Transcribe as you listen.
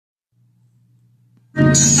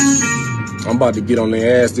I'm about to get on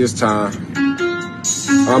their ass this time.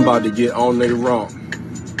 I'm about to get on their rump.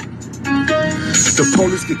 The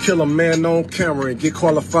police could kill a man on camera and get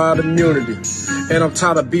qualified immunity. And I'm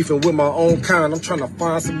tired of beefing with my own kind. I'm trying to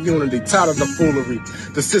find some unity. Tired of the foolery.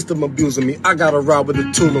 The system abusing me. I gotta ride with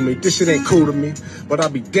the tool of me. This shit ain't cool to me. But I'll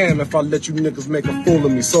be damned if I let you niggas make a fool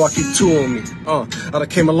of me. So I keep two on me. I done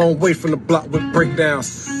came a long way from the block with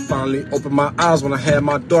breakdowns. Finally opened my eyes when I had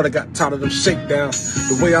my daughter. Got tired of them shakedowns.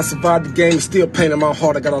 The way I survived the game is still pain in my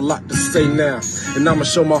heart. I got a lot to say now. And I'ma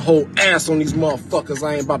show my whole ass on these motherfuckers.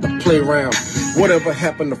 I ain't about to play around. Whatever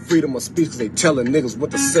happened to freedom of speech? Cause they telling niggas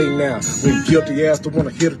what to say now. When guilty ass don't wanna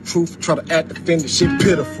hear the truth, try to act offended, shit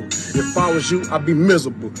pitiful. If I was you, I'd be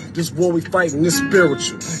miserable. This war we fighting is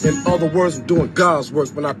spiritual. In other words, I'm doing God's work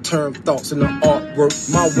when I turn thoughts into artwork.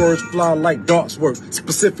 My words fly like darts work,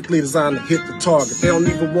 specifically designed to hit the target. They don't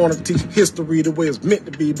even want to teach history the way it's meant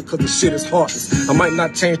to be because the shit is heartless. I might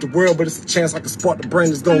not change the world, but it's a chance I can spark the brain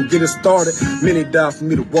that's gonna get it started. Many die for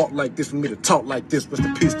me to walk like this, for me to talk like this. Rest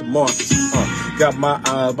in peace to Marcus. Got my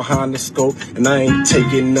eyes behind the scope, and I ain't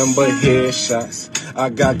taking none but headshots. I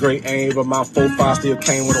got great aim, but my 4.5 still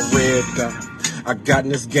came with a red dot. I got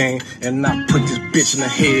in this game, and I put this bitch in a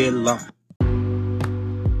headlock.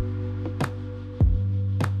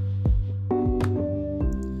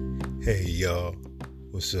 Hey y'all,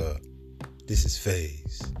 what's up? This is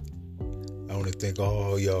FaZe. I want to thank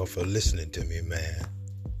all y'all for listening to me, man.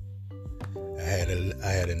 I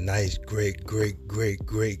had a nice, great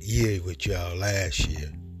year with y'all last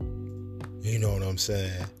year. You know what I'm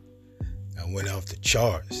saying? I went off the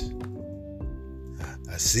charts.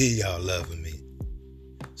 I see y'all loving me.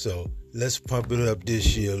 So let's pump it up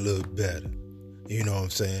this year a little better. You know what I'm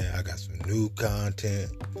saying? I got some new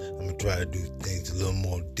content. I'm going to try to do things a little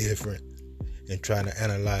more different and try to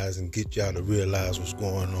analyze and get y'all to realize what's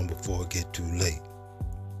going on before it get too late.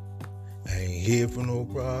 I ain't here for no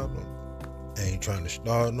problem. I ain't trying to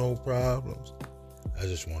start no problems. I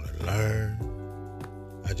just want to learn.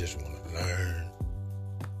 I just want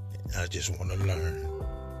to learn.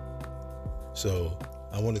 So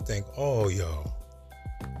I want to thank all y'all.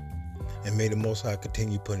 And may the Most High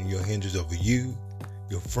continue putting your hinges over you,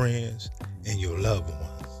 your friends, and your loved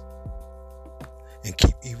ones. And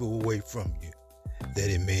keep evil away from you, that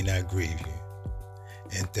it may not grieve you.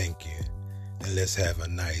 And thank you. And let's have a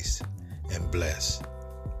nice and blessed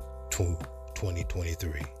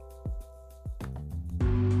 2023.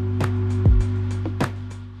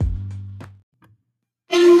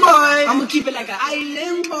 I'ma keep it like an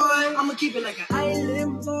island boy. I'ma keep it like an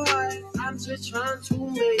island boy. I'm just trying to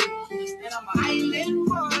make it. And I'm an island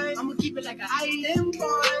boy. I'ma keep it like an island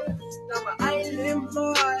boy. I'm an island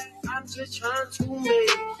boy. I'm just trying to make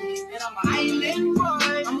it. And I'm an island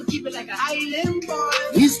boy. I'ma keep it like an island boy.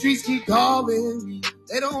 These streets keep calling me.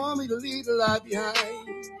 They don't want me to leave the life behind.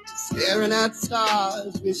 Staring at the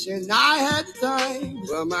stars, wishing I had the time.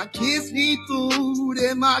 Well, my kids need food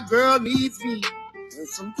and my girl needs me. And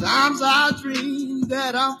sometimes I dream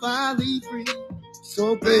that I'm finally free.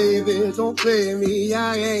 So baby, don't play me,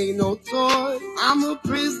 I ain't no toy. I'm a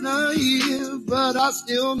prisoner here, but I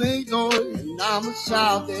still make noise. And I'ma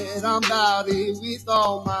shout that I'm about it with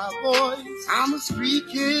all my voice. I'm a street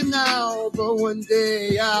kid now, but one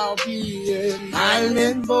day I'll be an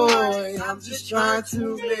island boy. I'm just trying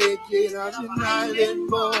to make it, I'm an island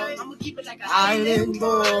boy. I'ma keep it like an Island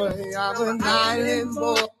boy, I'm an island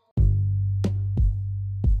boy.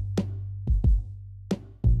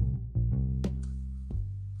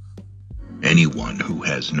 Anyone who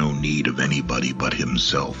has no need of anybody but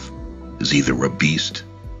himself is either a beast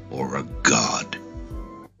or a god.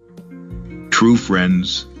 True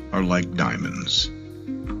friends are like diamonds,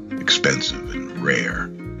 expensive and rare.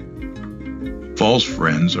 False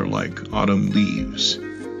friends are like autumn leaves.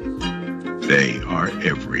 They are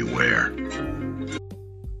everywhere.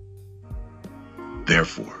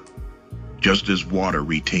 Therefore, just as water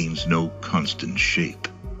retains no constant shape,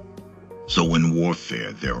 so in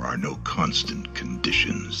warfare there are no constant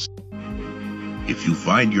conditions. If you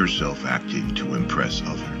find yourself acting to impress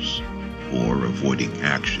others, or avoiding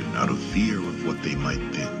action out of fear of what they might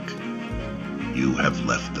think, you have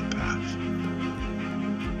left the path.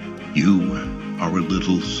 You are a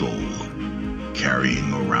little soul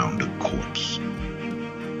carrying around a corpse.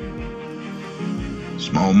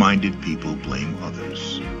 Small-minded people blame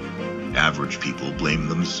others. Average people blame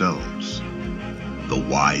themselves. The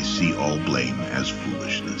wise see all blame as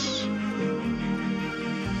foolishness.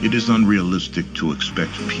 It is unrealistic to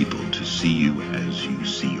expect people to see you as you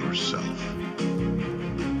see yourself.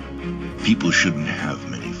 People shouldn't have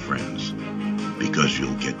many friends, because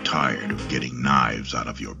you'll get tired of getting knives out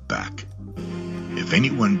of your back. If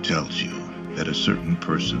anyone tells you that a certain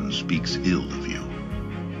person speaks ill of you,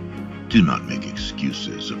 do not make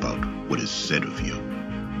excuses about what is said of you,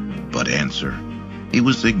 but answer, he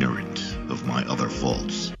was ignorant of my other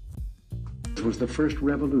faults. It was the first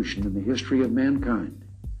revolution in the history of mankind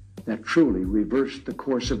that truly reversed the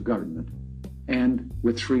course of government, and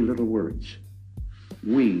with three little words: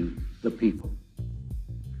 we the people.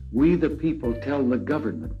 We the people tell the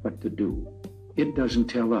government what to do. It doesn't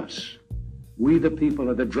tell us. We the people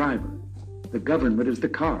are the driver. The government is the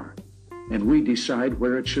car, and we decide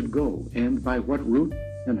where it should go and by what route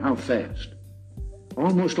and how fast.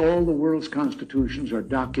 Almost all the world's constitutions are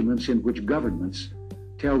documents in which governments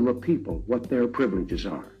tell the people what their privileges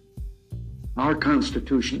are. Our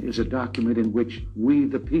Constitution is a document in which we,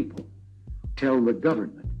 the people, tell the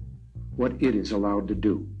government what it is allowed to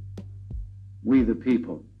do. We, the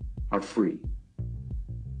people, are free.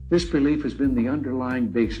 This belief has been the underlying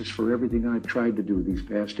basis for everything I've tried to do these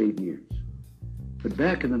past 8 years. But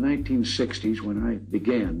back in the 1960s, when I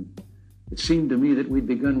began, it seemed to me that we'd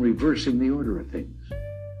begun reversing the order of things.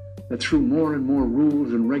 That through more and more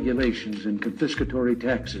rules and regulations and confiscatory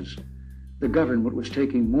taxes, the government was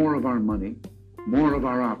taking more of our money, more of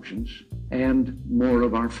our options, and more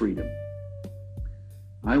of our freedom.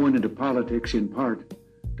 I went into politics in part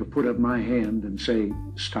to put up my hand and say,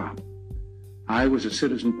 stop. I was a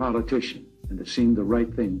citizen politician, and it seemed the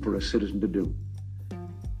right thing for a citizen to do.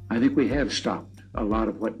 I think we have stopped a lot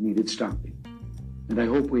of what needed stopping, and I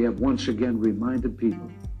hope we have once again reminded people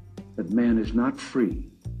that man is not free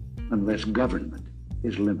unless government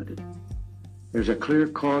is limited. There's a clear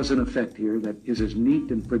cause and effect here that is as neat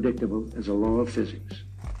and predictable as a law of physics.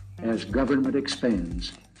 As government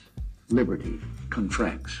expands, liberty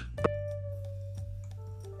contracts.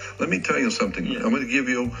 Let me tell you something. I'm going to give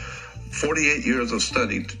you 48 years of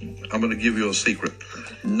study. I'm going to give you a secret.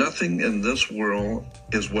 Nothing in this world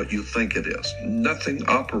is what you think it is. Nothing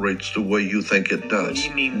operates the way you think it does. What do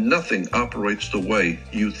you mean? Nothing operates the way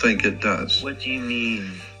you think it does. What do you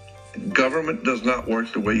mean? Government does not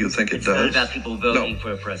work the way you think it does. It's not about people voting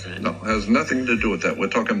for a president. No, it has nothing to do with that. We're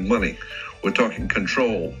talking money. We're talking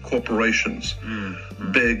control, corporations,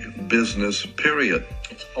 big business, period.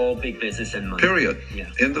 It's all big business and money. Period. Yeah.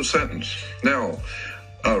 End of sentence. Now,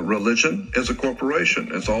 religion is a corporation.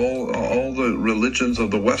 It's all the religions of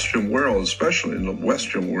the Western world, especially in the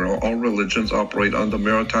Western world, all religions operate under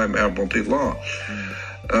maritime admiralty law.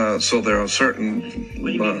 So there are certain... What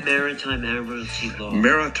do you mean maritime admiralty law?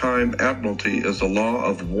 Maritime admiralty is the law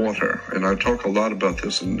of water. And I talk a lot about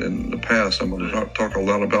this in the past. I'm going to talk a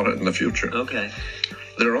lot about it in the future. Okay.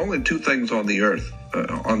 There are only two things on the earth,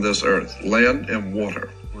 on this earth, land and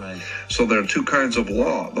water. Right. So there are two kinds of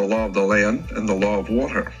law, the law of the land and the law of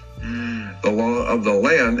water. The law of the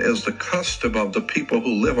land is the custom of the people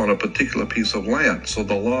who live on a particular piece of land. So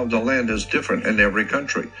the law of the land is different in every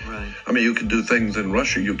country. Right. I mean, you can do things in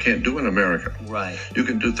Russia you can't do in America. Right. You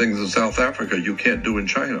can do things in South Africa you can't do in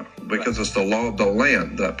China because it's the law of the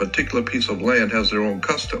land. That particular piece of land has their own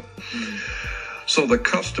custom. So the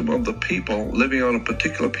custom of the people living on a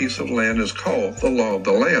particular piece of land is called the law of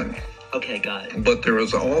the land. Okay, got it. But there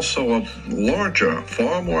is also a larger,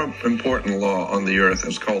 far more important law on the earth.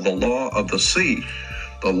 It's called the law of the sea,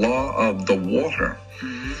 the law of the water.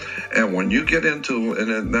 And when you get into,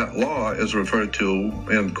 and that law is referred to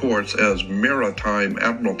in courts as maritime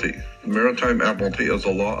admiralty. Maritime admiralty is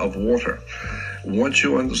the law of water. Once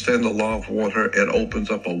you understand the law of water, it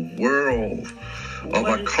opens up a world of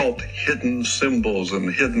occult hidden symbols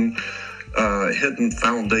and hidden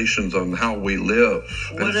foundations on how we live.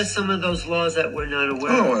 What are some of those laws that we're not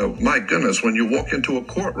aware of? Oh my goodness! When you walk into a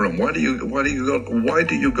courtroom, why do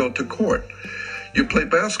you go to court? You play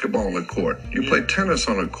basketball on a court. You play tennis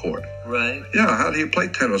on a court. Right. Yeah. How do you play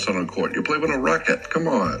tennis on a court? You play with a racket. Come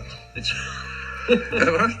on.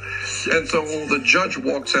 And so the judge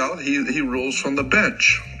walks out. He rules from the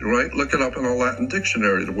bench. Right. Look it up in a Latin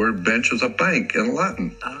dictionary. The word bench is a bank in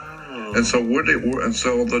Latin. And so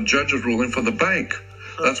the judge is ruling for the bank.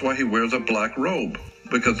 That's why he wears a black robe,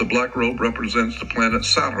 because the black robe represents the planet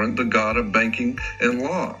Saturn, the god of banking and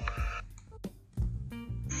law.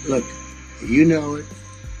 Look, you know it,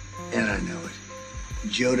 and I know it.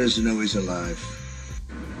 Joe doesn't know he's alive.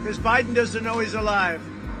 Because Biden doesn't know he's alive.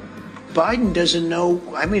 Biden doesn't know,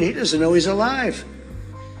 he doesn't know he's alive.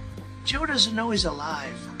 Joe doesn't know he's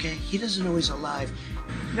alive, okay? He doesn't know he's alive.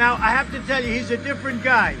 Now, I have to tell you, he's a different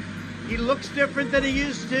guy. He looks different than he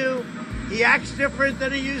used to. He acts different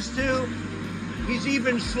than he used to. He's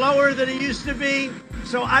even slower than he used to be.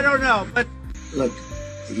 So I don't know, but... Look,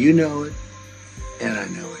 you know it, and I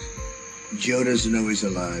know it. Joe doesn't know he's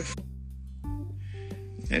alive.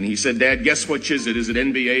 And he said, "Dad, guess which is it? Is it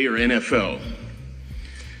NBA or NFL?"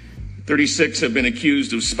 36 have been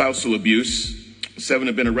accused of spousal abuse. 7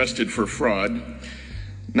 have been arrested for fraud.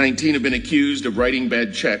 19 have been accused of writing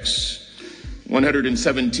bad checks.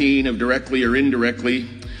 117 have directly or indirectly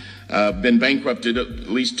been bankrupted at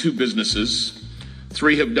least 2 businesses.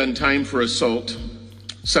 3 have done time for assault.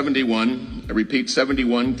 71, I repeat,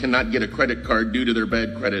 71 cannot get a credit card due to their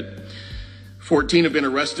bad credit. 14 have been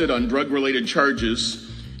arrested on drug-related charges.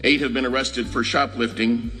 8 have been arrested for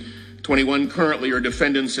shoplifting. 21 currently are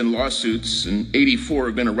defendants in lawsuits, and 84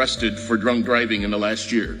 have been arrested for drunk driving in the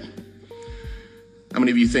last year. How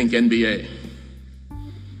many of you think NBA?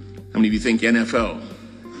 How many of you think NFL?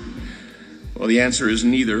 Well, the answer is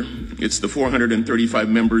neither. It's the 435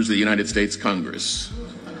 members of the United States Congress.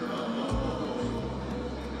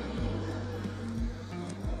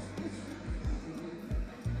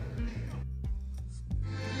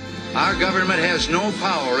 Our government has no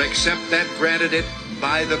power except that granted it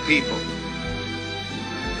by the people.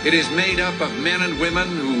 It is made up of men and women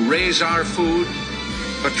who raise our food,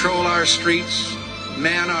 patrol our streets,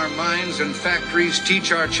 man our mines and factories,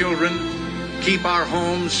 teach our children, keep our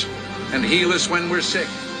homes, and heal us when we're sick.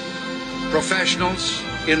 Professionals,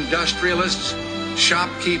 industrialists,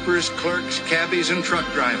 shopkeepers, clerks, cabbies, and truck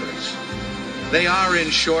drivers. They are, in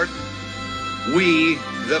short, we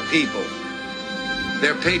the people.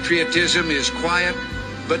 Their patriotism is quiet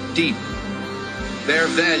but deep. Their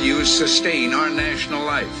values sustain our national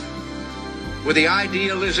life. With the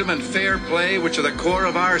idealism and fair play which are the core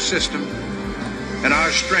of our system and our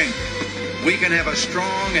strength, we can have a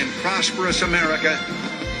strong and prosperous America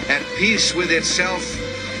at peace with itself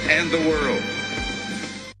and the world.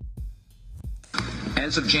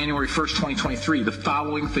 As of January 1st, 2023, the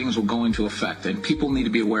following things will go into effect, and people need to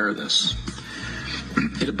be aware of this.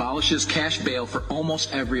 It abolishes cash bail for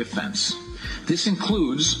almost every offense. This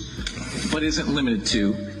includes, but isn't limited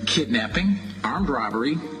to, kidnapping, armed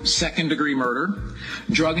robbery, second-degree murder,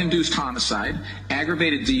 drug-induced homicide,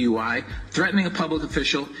 aggravated DUI, threatening a public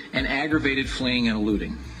official, and aggravated fleeing and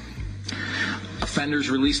eluding. Offenders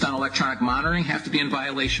released on electronic monitoring have to be in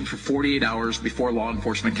violation for 48 hours before law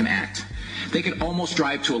enforcement can act. They could almost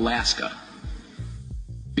drive to Alaska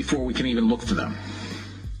before we can even look for them.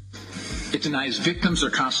 It denies victims their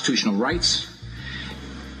constitutional rights.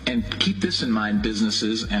 And keep this in mind,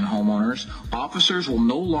 businesses and homeowners. Officers will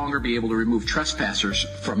no longer be able to remove trespassers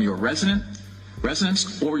from your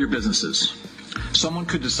residence or your businesses. Someone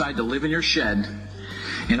could decide to live in your shed,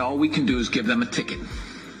 and all we can do is give them a ticket.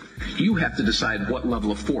 You have to decide what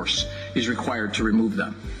level of force is required to remove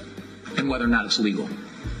them and whether or not it's legal.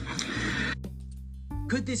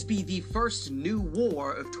 Could this be the first new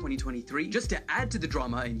war of 2023? Just to add to the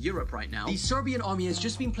drama in Europe right now, the Serbian army has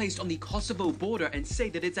just been placed on the Kosovo border and say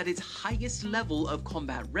that it's at its highest level of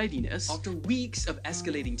combat readiness after weeks of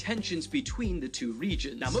escalating tensions between the two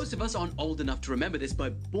regions. Now, most of us aren't old enough to remember this,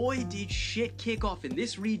 but boy did shit kick off in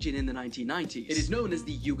this region in the 1990s. It is known as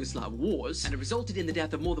the Yugoslav Wars, and it resulted in the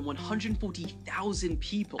death of more than 140,000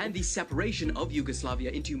 people and the separation of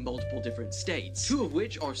Yugoslavia into multiple different states, 2 of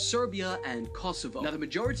which are Serbia and Kosovo. Now, the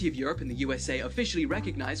majority of Europe and the USA officially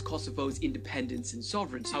recognize Kosovo's independence and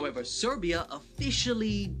sovereignty. However, Serbia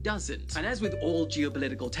officially doesn't. And as with all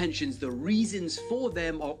geopolitical tensions, the reasons for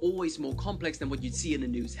them are always more complex than what you'd see in a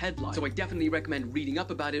news headline. So I definitely recommend reading up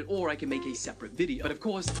about it, or I can make a separate video. But of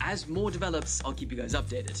course, as more develops, I'll keep you guys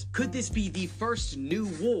updated. Could this be the first new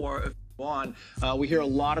war of we hear a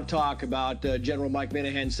lot of talk about General Mike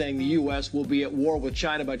Minihan saying the U.S. will be at war with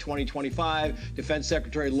China by 2025. Defense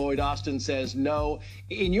Secretary Lloyd Austin says no.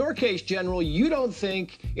 In your case, General, you don't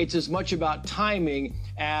think it's as much about timing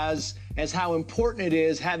as how important it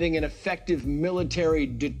is having an effective military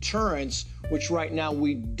deterrence, which right now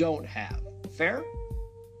we don't have. Fair?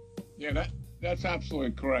 Yeah, that's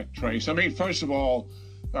absolutely correct, Trace. I mean, first of all,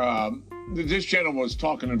 this general was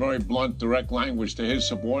talking in very blunt, direct language to his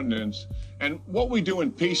subordinates. And what we do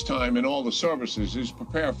in peacetime in all the services is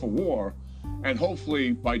prepare for war. And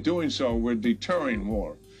hopefully, by doing so, we're deterring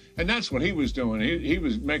war. And that's what he was doing. He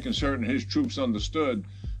was making certain his troops understood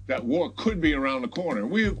that war could be around the corner.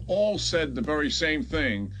 We have all said the very same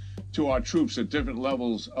thing to our troops at different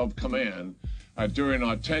levels of command during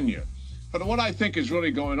our tenure. But what I think is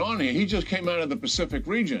really going on here, he just came out of the Pacific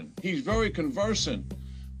region. He's very conversant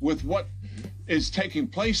with what is taking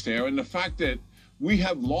place there and the fact that we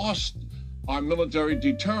have lost our military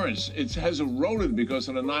deterrence. It has eroded because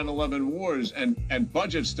of the 9/11 wars and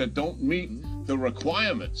budgets that don't meet the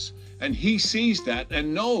requirements. And he sees that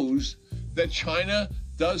and knows that China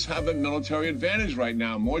does have a military advantage right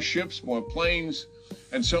now. More ships, more planes,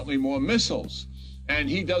 and certainly more missiles. And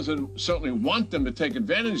he doesn't certainly want them to take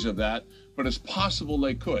advantage of that, but it's possible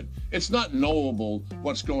they could. It's not knowable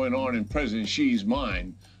what's going on in President Xi's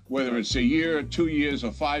mind, whether it's a year, 2 years,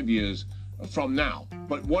 or 5 years from now.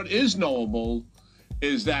 But what is knowable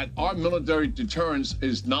is that our military deterrence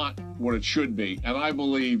is not what it should be. And I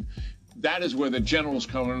believe that is where the general's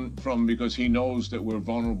coming from, because he knows that we're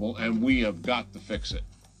vulnerable and we have got to fix it.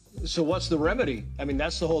 So what's the remedy? I mean,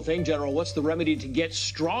 that's the whole thing, General. What's the remedy to get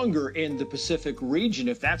stronger in the Pacific region,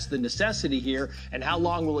 if that's the necessity here? And how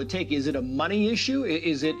long will it take? Is it a money issue?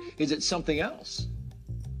 Is it something else?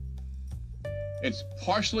 It's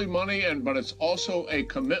partially money, but it's also a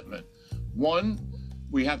commitment. One,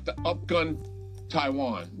 we have to upgun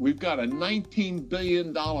Taiwan. We've got a $19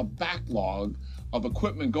 billion backlog of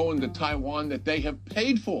equipment going to Taiwan that they have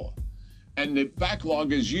paid for. And the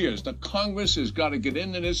backlog is years. The Congress has got to get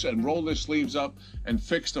into this and roll their sleeves up and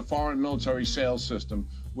fix the foreign military sales system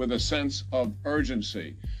with a sense of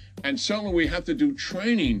urgency. And certainly we have to do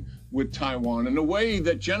training with Taiwan in the way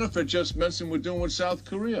that Jennifer just mentioned we're doing with South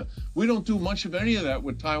Korea. We don't do much of any of that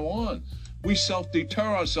with Taiwan. We self-deter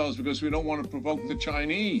ourselves because we don't want to provoke the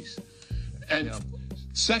Chinese. And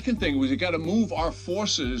second thing was you got to move our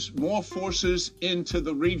forces, more forces into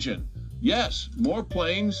the region. Yes, more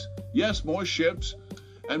planes, yes, more ships,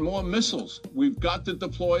 and more missiles. We've got to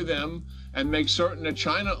deploy them and make certain that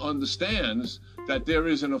China understands that there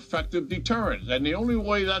is an effective deterrent. And the only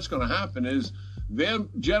way that's going to happen is their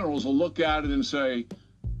generals will look at it and say,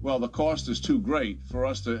 well, the cost is too great for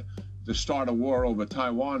us to start a war over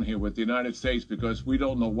Taiwan here with the United States because we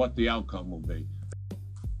don't know what the outcome will be.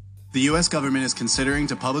 The U.S. government is considering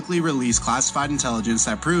to publicly release classified intelligence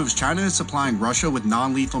that proves China is supplying Russia with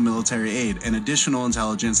non-lethal military aid and additional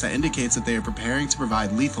intelligence that indicates that they are preparing to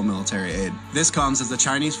provide lethal military aid. This comes as the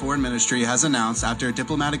Chinese Foreign Ministry has announced after a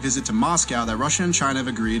diplomatic visit to Moscow that Russia and China have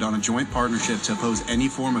agreed on a joint partnership to oppose any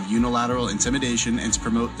form of unilateral intimidation and to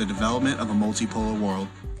promote the development of a multipolar world.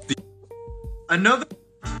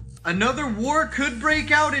 Another war could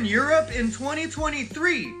break out in Europe in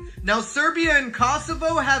 2023. Now, Serbia and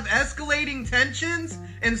Kosovo have escalating tensions,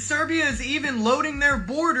 and Serbia is even loading their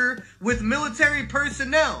border with military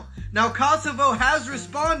personnel. Now, Kosovo has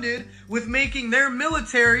responded with making their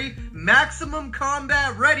military maximum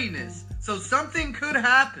combat readiness, so something could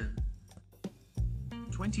happen.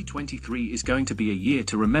 2023 is going to be a year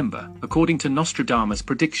to remember, according to Nostradamus'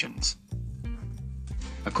 predictions.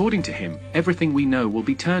 According to him, everything we know will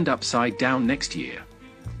be turned upside down next year.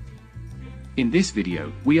 In this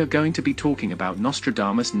video, we are going to be talking about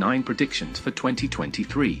Nostradamus' 9 predictions for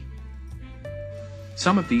 2023.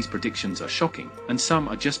 Some of these predictions are shocking, and some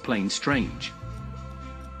are just plain strange.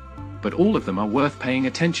 But all of them are worth paying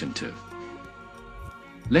attention to.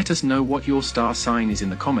 Let us know what your star sign is in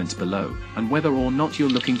the comments below, and whether or not you're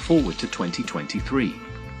looking forward to 2023.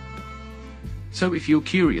 So if you're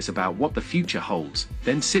curious about what the future holds,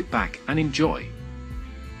 then sit back and enjoy.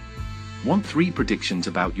 Want 3 predictions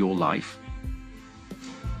about your life?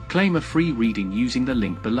 Claim a free reading using the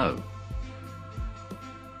link below.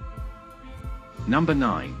 Number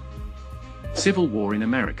 9. Civil War in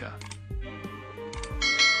America.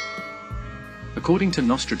 According to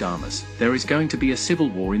Nostradamus, there is going to be a civil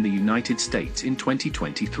war in the United States in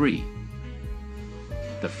 2023.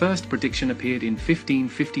 The first prediction appeared in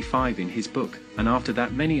 1555 in his book, and after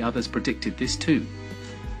that many others predicted this too.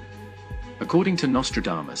 According to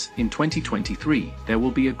Nostradamus, in 2023, there will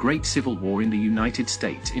be a great civil war in the United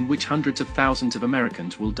States in which hundreds of thousands of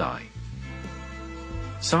Americans will die.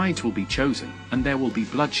 Sides will be chosen, and there will be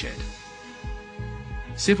bloodshed.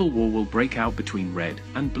 Civil war will break out between red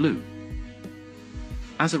and blue.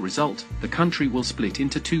 As a result, the country will split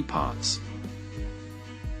into 2 parts.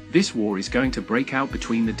 This war is going to break out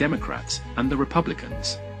between the Democrats and the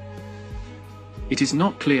Republicans. It is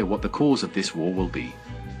not clear what the cause of this war will be.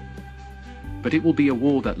 But it will be a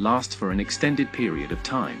war that lasts for an extended period of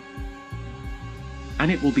time.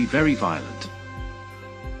 And it will be very violent.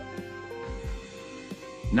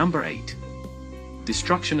 Number 8.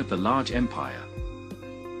 Destruction of the large empire.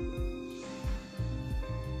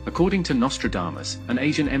 According to Nostradamus, an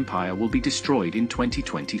Asian empire will be destroyed in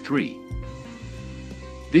 2023.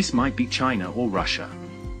 This might be China or Russia.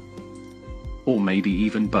 Or maybe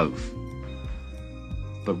even both.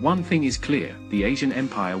 But one thing is clear, the Asian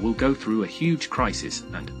empire will go through a huge crisis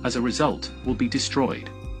and, as a result, will be destroyed.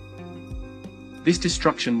 This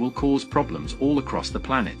destruction will cause problems all across the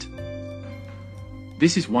planet.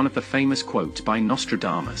 This is one of the famous quotes by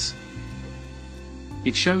Nostradamus.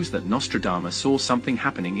 It shows that Nostradamus saw something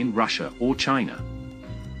happening in Russia or China.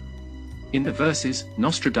 In the verses,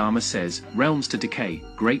 Nostradamus says, "Realms to decay,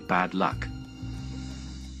 great bad luck."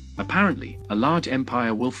 Apparently, a large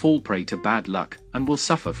empire will fall prey to bad luck and will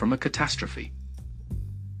suffer from a catastrophe.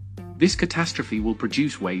 This catastrophe will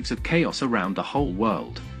produce waves of chaos around the whole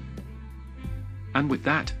world. And with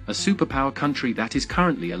that, a superpower country that is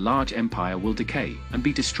currently a large empire will decay and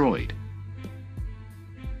be destroyed.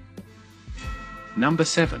 Number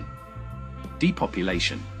 7.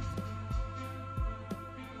 Depopulation.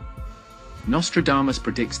 Nostradamus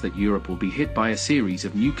predicts that Europe will be hit by a series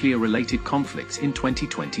of nuclear-related conflicts in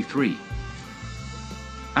 2023.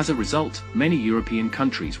 As a result, many European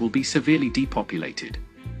countries will be severely depopulated.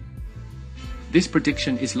 This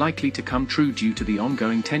prediction is likely to come true due to the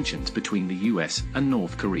ongoing tensions between the US and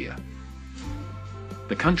North Korea.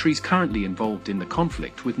 The countries currently involved in the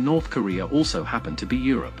conflict with North Korea also happen to be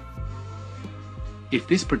Europe. If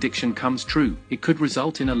this prediction comes true, it could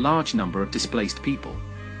result in a large number of displaced people.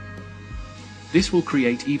 This will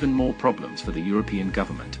create even more problems for the European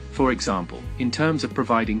government, for example, in terms of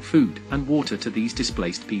providing food and water to these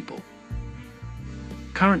displaced people.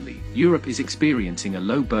 Currently, Europe is experiencing a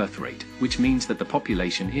low birth rate, which means that the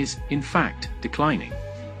population is, in fact, declining.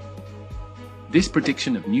 This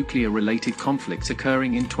prediction of nuclear-related conflicts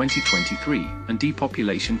occurring in 2023 and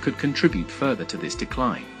depopulation could contribute further to this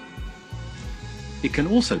decline. It can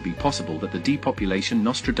also be possible that the depopulation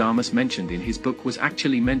Nostradamus mentioned in his book was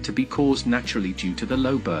actually meant to be caused naturally due to the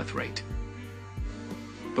low birth rate.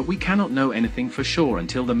 But we cannot know anything for sure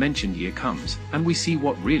until the mentioned year comes, and we see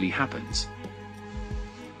what really happens.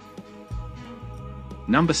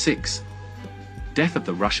 Number 6. Death of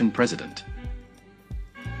the Russian president.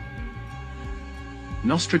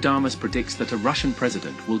 Nostradamus predicts that a Russian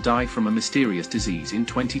president will die from a mysterious disease in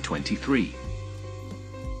 2023.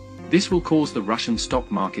 This will cause the Russian stock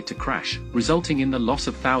market to crash, resulting in the loss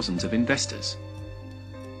of thousands of investors.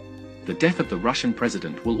 The death of the Russian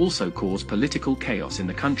president will also cause political chaos in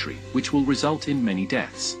the country, which will result in many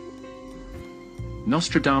deaths.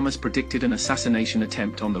 Nostradamus predicted an assassination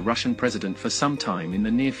attempt on the Russian president for some time in the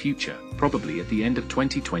near future, probably at the end of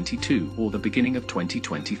 2022 or the beginning of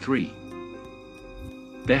 2023.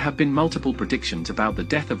 There have been multiple predictions about the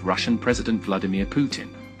death of Russian President Vladimir Putin.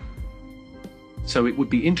 So it would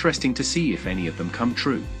be interesting to see if any of them come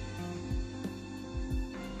true.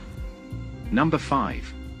 Number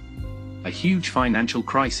 5. A huge financial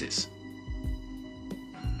crisis.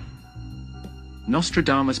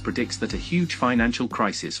 Nostradamus predicts that a huge financial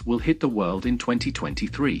crisis will hit the world in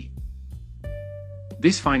 2023.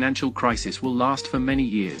 This financial crisis will last for many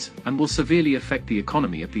years and will severely affect the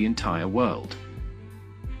economy of the entire world.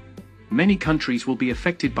 Many countries will be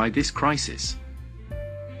affected by this crisis.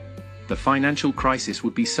 The financial crisis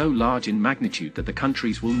would be so large in magnitude that the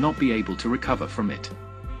countries will not be able to recover from it.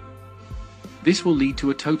 This will lead to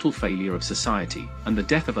a total failure of society and the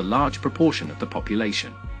death of a large proportion of the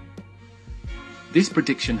population. This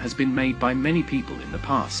prediction has been made by many people in the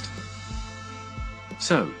past.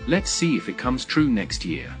 So, let's see if it comes true next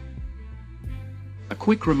year. A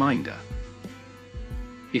quick reminder.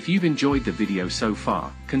 If you've enjoyed the video so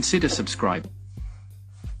far, consider subscribing,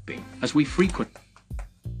 as we frequently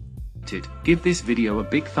give this video a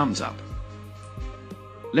big thumbs up.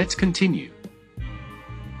 Let's continue.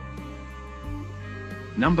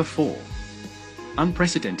 Number 4.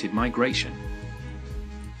 Unprecedented migration.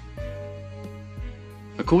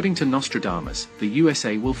 According to Nostradamus, the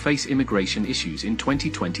USA will face immigration issues in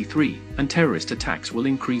 2023, and terrorist attacks will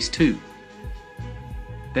increase too.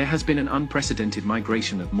 There has been an unprecedented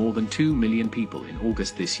migration of more than 2 million people in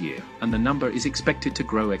August this year, and the number is expected to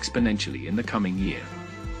grow exponentially in the coming year.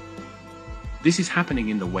 This is happening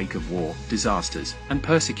in the wake of war, disasters, and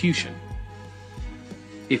persecution.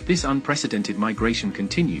 If this unprecedented migration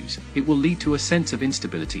continues, it will lead to a sense of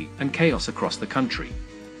instability and chaos across the country.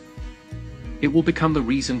 It will become the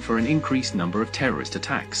reason for an increased number of terrorist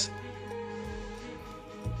attacks.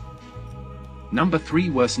 Number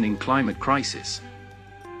 3. Worsening climate crisis.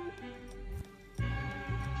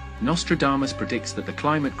 Nostradamus predicts that the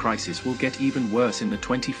climate crisis will get even worse in the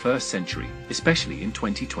 21st century, especially in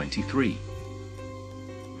 2023.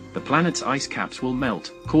 The planet's ice caps will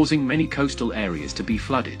melt, causing many coastal areas to be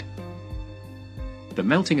flooded. The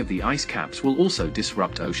melting of the ice caps will also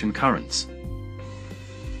disrupt ocean currents.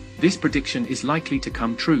 This prediction is likely to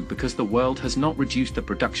come true because the world has not reduced the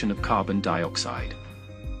production of carbon dioxide.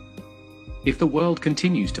 If the world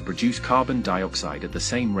continues to produce carbon dioxide at the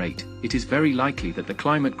same rate, it is very likely that the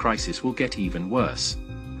climate crisis will get even worse.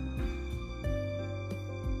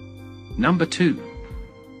 Number 2.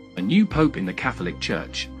 A new pope in the Catholic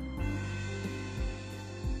Church.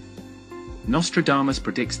 Nostradamus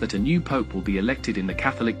predicts that a new pope will be elected in the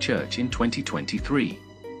Catholic Church in 2023.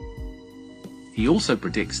 He He also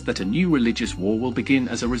predicts that a new religious war will begin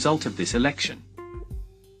as a result of this election.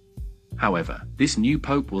 However, this new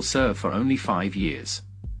pope will serve for only 5 years.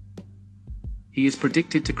 He is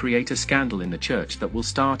predicted to create a scandal in the church that will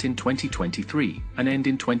start in 2023 and end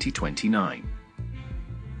in 2029.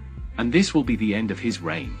 And this will be the end of his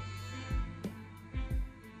reign.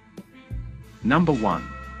 Number 1.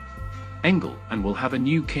 Engel and will have a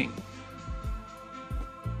new king.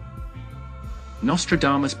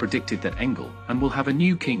 Nostradamus predicted that Engel and will have a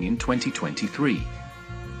new king in 2023.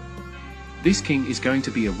 This king is going to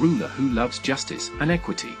be a ruler who loves justice and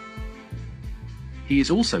equity. He is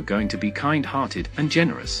also going to be kind-hearted and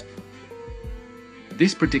generous.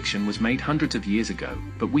 This prediction was made hundreds of years ago,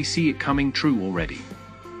 but we see it coming true already.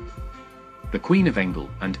 The Queen of Engel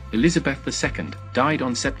and Elizabeth II died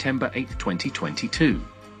on September 8, 2022.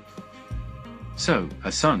 So,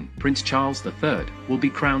 her son, Prince Charles III, will be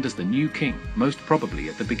crowned as the new king, most probably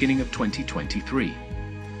at the beginning of 2023.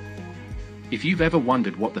 If you've ever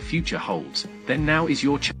wondered what the future holds, then now is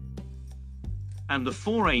your chance. And the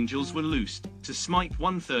 4 angels were loosed, to smite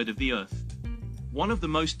 1/3 of the earth. One of the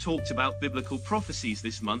most talked about biblical prophecies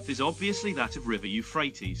this month is obviously that of River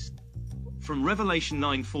Euphrates. From Revelation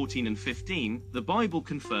 9:14 and 15, the Bible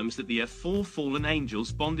confirms that the 4 fallen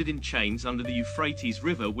angels bonded in chains under the Euphrates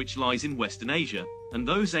River, which lies in Western Asia, and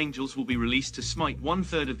those angels will be released to smite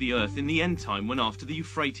 1/3 of the earth in the end time, when after the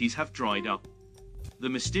Euphrates have dried up. The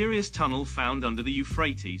mysterious tunnel found under the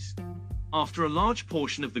Euphrates. After a large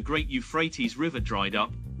portion of the great Euphrates River dried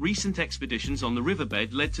up, recent expeditions on the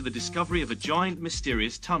riverbed led to the discovery of a giant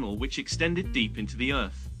mysterious tunnel which extended deep into the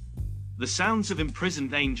earth. The sounds of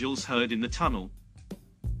imprisoned angels heard in the tunnel.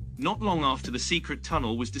 Not long after the secret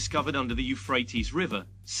tunnel was discovered under the Euphrates River,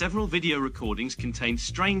 several video recordings contained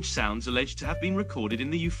strange sounds alleged to have been recorded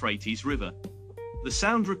in the Euphrates River. The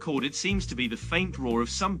sound recorded seems to be the faint roar of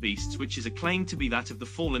some beasts, which is acclaimed to be that of the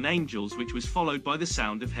fallen angels, which was followed by the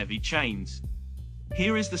sound of heavy chains.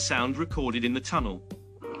 Here is the sound recorded in the tunnel.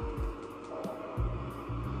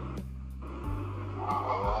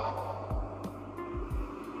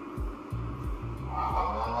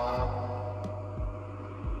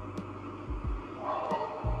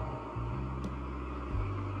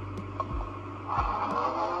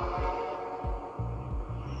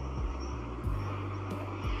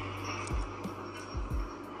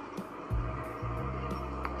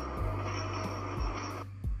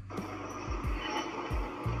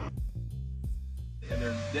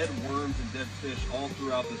 Dead worms and dead fish all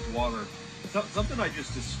throughout this water. Something I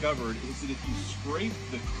just discovered is that if you scrape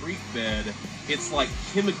the creek bed, it's like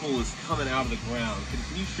chemical is coming out of the ground. Can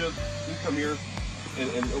you come here?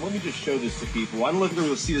 And let me just show this to people. I don't know if you're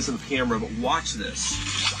going to see this on the camera, but watch this.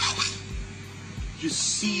 Just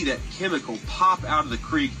see that chemical pop out of the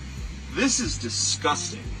creek. This is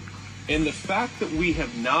disgusting. And the fact that we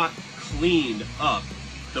have not cleaned up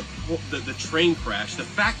the train crash, the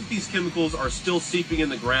fact that these chemicals are still seeping in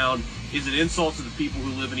the ground is an insult to the people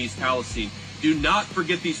who live in East Palestine. Do not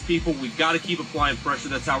forget these people. We've got to keep applying pressure.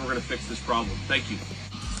 That's how we're going to fix this problem. Thank you.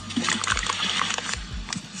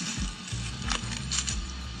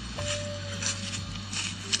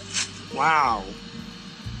 Wow.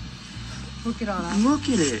 Look at all that. Look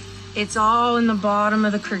at it. It's all in the bottom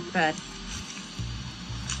of the creek bed.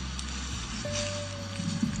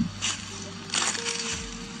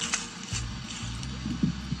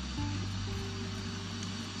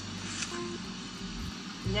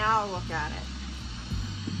 Now look at it.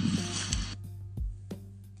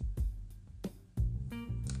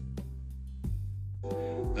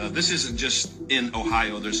 This isn't just in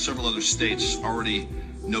Ohio. There's several other states already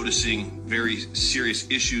noticing very serious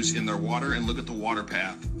issues in their water. And look at the water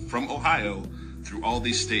path from Ohio through all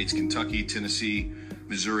these states: Kentucky, Tennessee,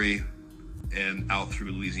 Missouri, and out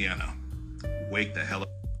through Louisiana. Wake the hell up.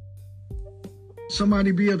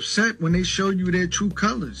 Somebody be upset when they show you their true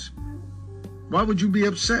colors. Why would you be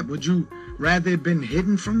upset? Would you rather it been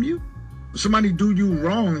hidden from you? If somebody do you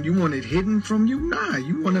wrong, you want it hidden from you? Nah,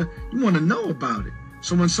 you wanna know about it.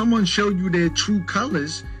 So when someone show you their true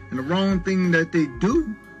colors and the wrong thing that they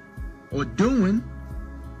do or doing,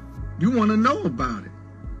 you want to know about it.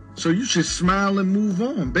 So you should smile and move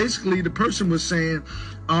on. Basically, the person was saying,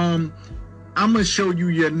 I'm going to show you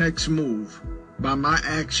your next move by my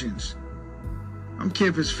actions. I don't care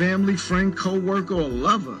if it's family, friend, co-worker, or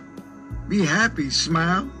lover. Be happy,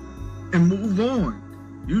 smile, and move on.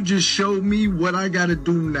 You just showed me what I got to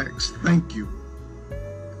do next. Thank you.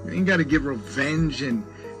 You ain't got to get revenge and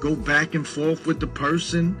go back and forth with the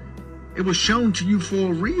person. It was shown to you for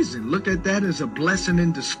a reason. Look at that as a blessing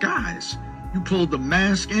in disguise. You pulled the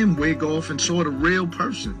mask and wig off and saw the real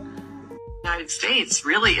person. United States,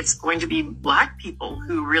 really, it's going to be Black people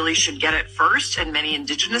who really should get it first, and many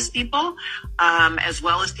Indigenous people, as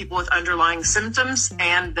well as people with underlying symptoms,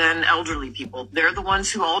 and then elderly people. They're the ones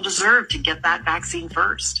who all deserve to get that vaccine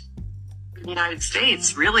first. In the United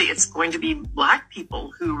States, really, it's going to be Black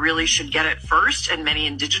people who really should get it first, and many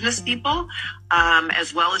Indigenous people,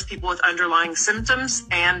 as well as people with underlying symptoms,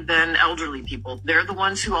 and then elderly people. They're the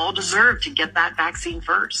ones who all deserve to get that vaccine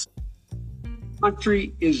first.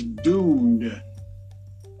 Country is doomed.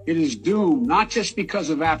 It is doomed, not just because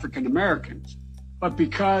of African Americans, but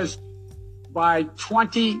because by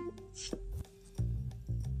 20...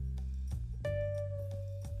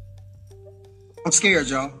 I'm scared,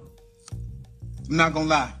 y'all. I'm not gonna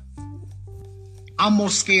lie. I'm more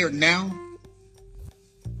scared now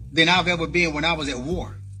than I've ever been when I was at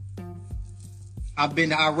war. I've been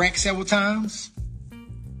to Iraq several times.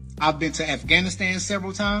 I've been to Afghanistan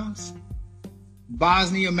several times.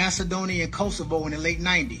 Bosnia, Macedonia, and Kosovo in the late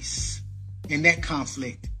 90s in that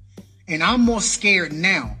conflict. And I'm more scared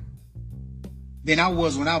now than I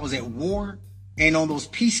was when I was at war and on those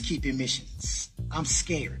peacekeeping missions. I'm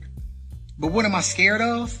scared. But what am I scared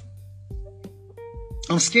of?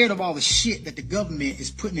 I'm scared of all the shit that the government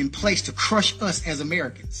is putting in place to crush us as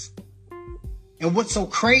Americans. And what's so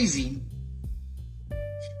crazy,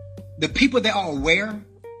 the people that are aware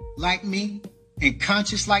like me and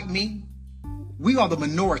conscious like me, we are the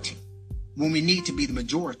minority when we need to be the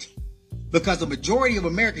majority. Because the majority of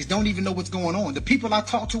Americans don't even know what's going on. The people I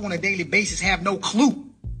talk to on a daily basis have no clue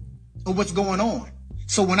of what's going on.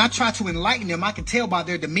 So when I try to enlighten them, I can tell by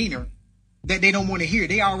their demeanor that they don't want to hear.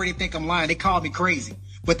 They already think I'm lying. They call me crazy.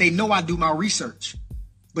 But they know I do my research.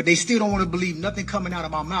 But they still don't want to believe nothing coming out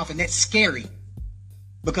of my mouth. And that's scary.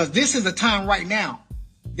 Because this is a time right now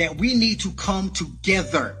that we need to come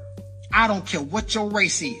together. I don't care what your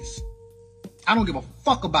race is. I don't give a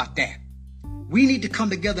fuck about that. We need to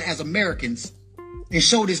come together as Americans and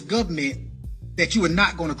show this government that you are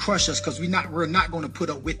not going to crush us, because we're not going to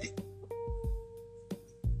put up with it.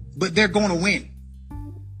 But they're going to win.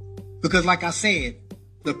 Because like I said,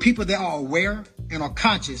 the people that are aware and are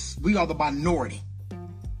conscious, we are the minority.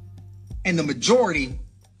 And the majority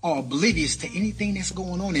are oblivious to anything that's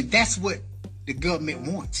going on. And that's what the government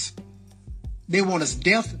wants. They want us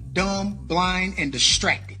deaf, dumb, blind, and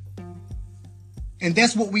distracted. And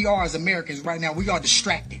that's what we are as Americans right now. We are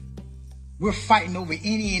distracted. We're fighting over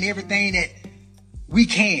any and everything that we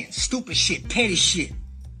can. Stupid shit, petty shit.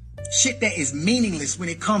 Shit that is meaningless when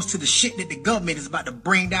it comes to the shit that the government is about to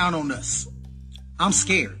bring down on us. I'm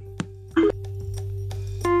scared. Can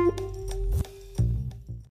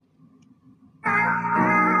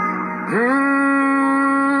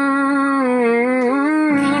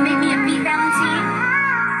you make me a beat, Valentine?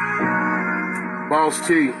 Boss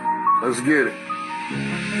T, let's get it.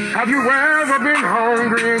 Have you ever been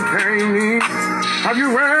hungry and can't eat? Have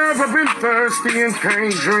you ever been thirsty and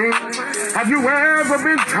can't drink? Have you ever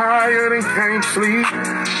been tired and can't sleep?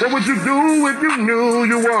 What would you do if you knew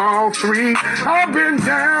you were all three? I've been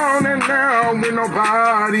down and down when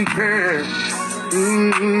nobody cares.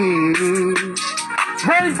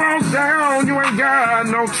 Rain falls down, you ain't got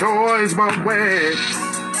no choice but wait.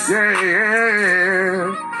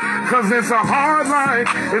 Yeah. Cause it's a hard life,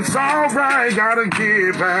 it's alright, gotta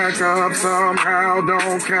get back up somehow,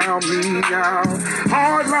 don't count me out.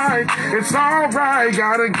 Hard life, it's alright,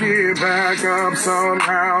 gotta get back up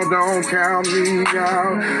somehow, don't count me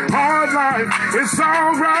out. Hard life, it's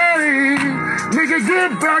alright, nigga,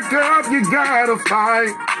 get back up, you gotta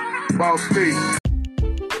fight. Boss T.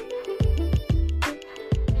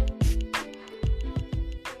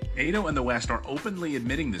 NATO and the West are openly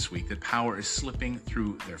admitting this week that power is slipping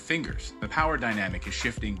through their fingers. The power dynamic is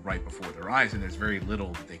shifting right before their eyes, and there's very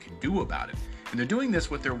little that they can do about it. And they're doing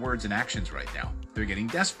this with their words and actions right now. They're getting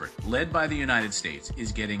desperate. Led by the United States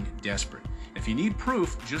is getting desperate. If you need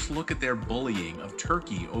proof, just look at their bullying of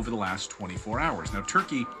Turkey over the last 24 hours. Now,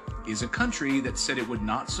 Turkey is a country that said it would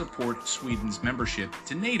not support Sweden's membership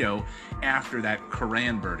to NATO after that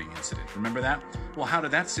Koran burning incident. Remember that? Well, how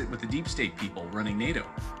did that sit with the deep state people running NATO?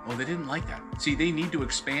 Oh, they didn't like that. See, they need to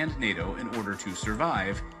expand NATO in order to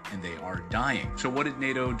survive, and they are dying. So what did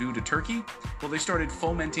NATO do to Turkey? Well, they started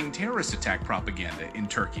fomenting terrorist attack propaganda in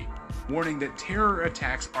Turkey, warning that terror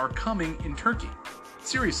attacks are coming in Turkey.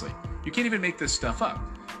 Seriously, you can't even make this stuff up.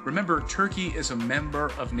 Remember, Turkey is a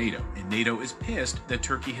member of NATO, and NATO is pissed that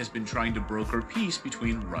Turkey has been trying to broker peace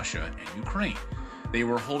between Russia and Ukraine. They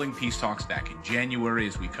were holding peace talks back in January,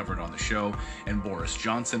 as we covered on the show, and Boris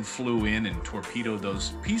Johnson flew in and torpedoed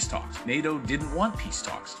those peace talks. NATO didn't want peace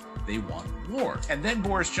talks. They want war. And then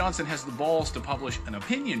Boris Johnson has the balls to publish an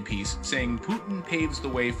opinion piece saying Putin paves the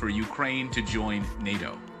way for Ukraine to join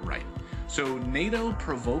NATO. Right. So NATO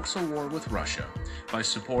provokes a war with Russia by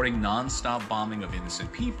supporting non-stop bombing of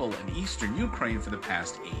innocent people in eastern Ukraine for the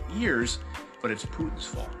past 8 years, but it's Putin's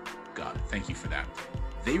fault. God, thank you for that.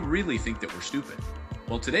 They really think that we're stupid.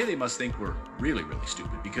 Well, today they must think we're really, really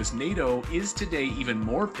stupid, because NATO is today even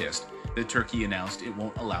more pissed that Turkey announced it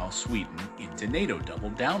won't allow Sweden into NATO,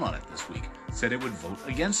 doubled down on it this week, said it would vote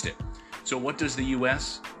against it. So what does the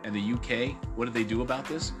US and the UK, what do they do about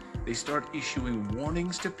this? They start issuing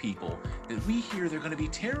warnings to people that we hear there are going to be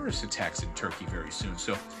terrorist attacks in Turkey very soon,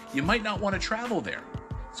 so you might not want to travel there,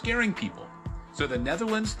 scaring people. So the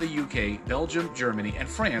Netherlands, the UK, Belgium, Germany, and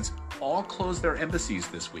France all closed their embassies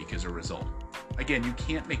this week as a result. Again, you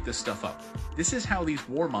can't make this stuff up. This is how these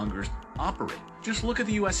warmongers operate. Just look at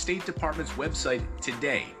the US State Department's website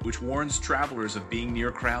today, which warns travelers of being near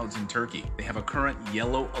crowds in Turkey. They have a current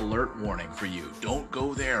yellow alert warning for you. Don't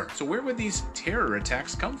go there. So where would these terror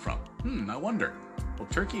attacks come from? I wonder. Well,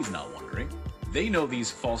 Turkey's not wondering. They know these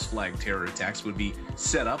false flag terror attacks would be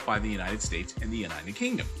set up by the United States and the United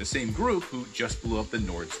Kingdom, the same group who just blew up the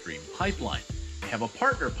Nord Stream pipeline. They have a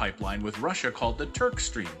partner pipeline with Russia called the Turk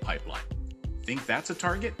Stream pipeline. Think that's a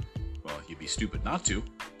target? Well, you'd be stupid not to.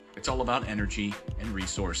 It's all about energy and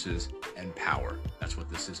resources and power. That's what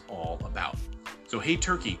this is all about. So hey,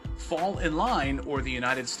 Turkey, fall in line, or the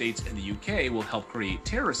United States and the UK will help create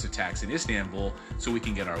terrorist attacks in Istanbul so we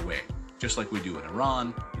can get our way, just like we do in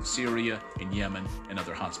Iran, in Syria, in Yemen, and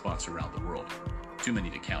other hotspots around the world. Too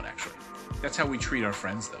many to count, actually. That's how we treat our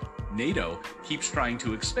friends, though. NATO keeps trying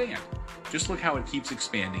to expand. Just look how it keeps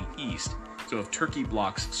expanding east. So if Turkey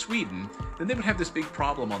blocks Sweden, then they would have this big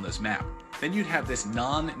problem on this map. Then you'd have this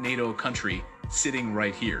non-NATO country sitting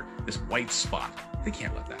right here, this white spot. They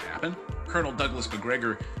can't let that happen. Colonel Douglas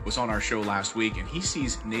Macgregor was on our show last week, and he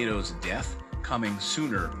sees NATO's death coming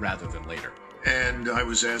sooner rather than later. And I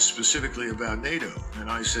was asked specifically about NATO, and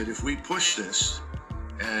I said, if we push this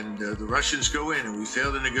and the Russians go in and we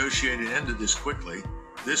fail to negotiate an end to this quickly,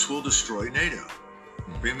 this will destroy NATO.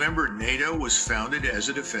 Remember, NATO was founded as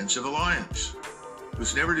a defensive alliance. It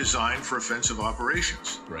was never designed for offensive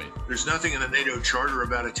operations. Right. There's nothing in the NATO charter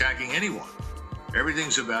about attacking anyone.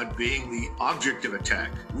 Everything's about being the object of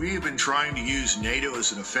attack. We have been trying to use NATO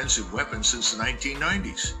as an offensive weapon since the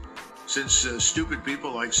 1990s. Since stupid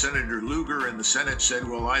people like Senator Lugar in the Senate said,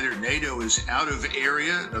 well, either NATO is out of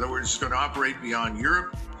area, in other words, it's going to operate beyond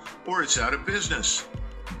Europe, or it's out of business.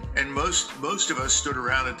 And most of us stood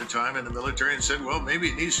around at the time in the military and said, well, maybe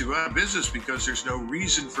it needs to go out of business because there's no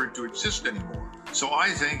reason for it to exist anymore. So I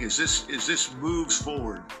think as this moves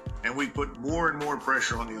forward and we put more and more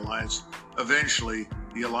pressure on the alliance, eventually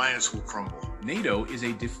the alliance will crumble. NATO is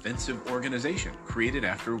a defensive organization created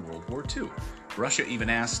after World War II. Russia even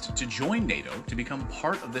asked to join NATO to become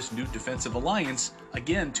part of this new defensive alliance,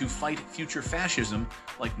 again, to fight future fascism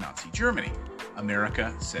like Nazi Germany.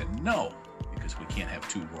 America said no, because we can't have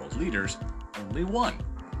two world leaders, only one.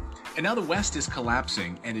 And now the West is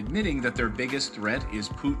collapsing and admitting that their biggest threat is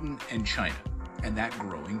Putin and China, and that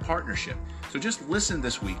growing partnership. So just listen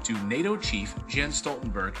this week to NATO chief Jens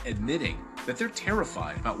Stoltenberg admitting that they're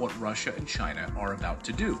terrified about what Russia and China are about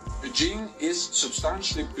to do. Beijing is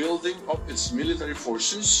substantially building up its military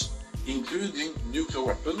forces, including nuclear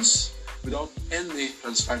weapons, without any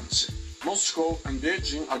transparency. Moscow and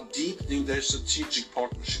Beijing are deepening their strategic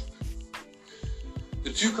partnership.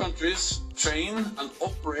 The two countries train and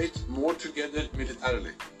operate more together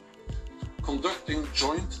militarily, conducting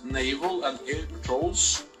joint naval and air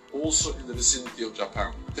patrols also in the vicinity of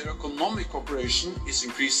Japan. Their economic cooperation is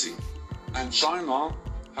increasing, and China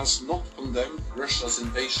has not condemned Russia's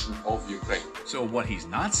invasion of Ukraine. So what he's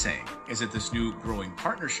not saying is that this new growing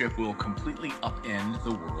partnership will completely upend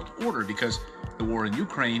the world order, because the war in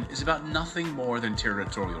Ukraine is about nothing more than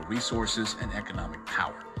territorial resources and economic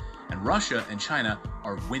power. And Russia and China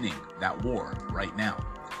are winning that war right now.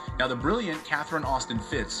 Now, the brilliant Catherine Austin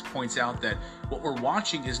Fitts points out that what we're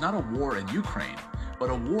watching is not a war in Ukraine, but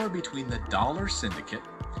a war between the dollar syndicate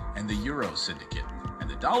and the euro syndicate. And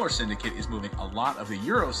the dollar syndicate is moving a lot of the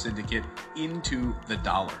euro syndicate into the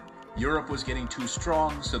dollar. Europe was getting too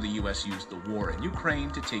strong, so the US used the war in Ukraine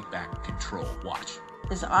to take back control. Watch.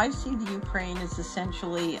 As I see the Ukraine is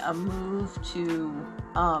essentially a move to,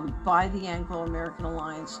 by the Anglo-American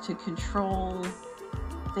alliance, to control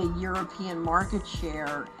the European market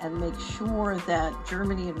share and make sure that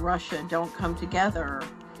Germany and Russia don't come together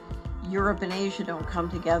Europe and Asia don't come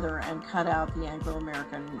together and cut out the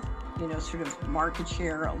Anglo-American, sort of market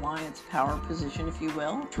share alliance power position, if you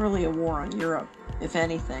will. It's really a war on Europe, if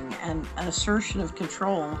anything, and an assertion of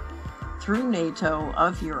control through NATO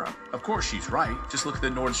of Europe. Of course, she's right. Just look at the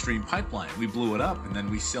Nord Stream pipeline. We blew it up, and then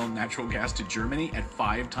we sell natural gas to Germany at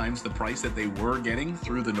 5 times the price that they were getting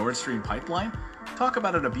through the Nord Stream pipeline. Talk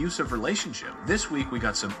about an abusive relationship. This week, we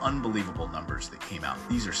got some unbelievable numbers that came out.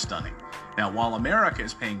 These are stunning. Now, while America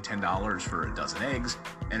is paying $10 for a dozen eggs,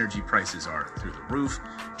 energy prices are through the roof.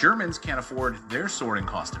 Germans can't afford their soaring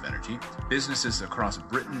cost of energy. Businesses across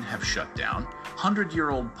Britain have shut down.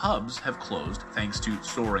 100-year-old pubs have closed thanks to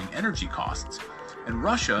soaring energy costs. And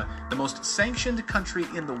Russia, the most sanctioned country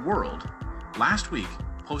in the world, last week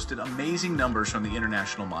posted amazing numbers from the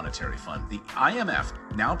International Monetary Fund. The IMF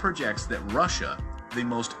now projects that Russia, the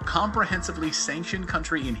most comprehensively sanctioned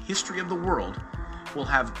country in history of the world, will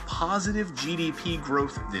have positive GDP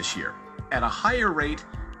growth this year at a higher rate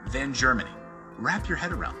than Germany. Wrap your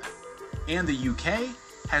head around that. And the UK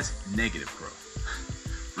has negative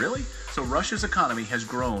growth. Really? So Russia's economy has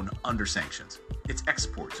grown under sanctions. Its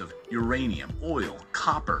exports of uranium, oil,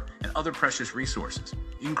 copper, and other precious resources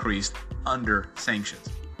increased under sanctions.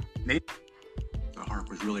 What HAARP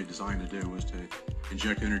was really designed to do was to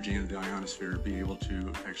inject energy into the ionosphere, be able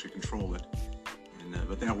to actually control it.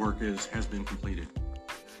 But that work has been completed.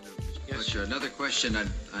 Yes, sir. Another question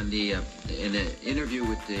on the in an interview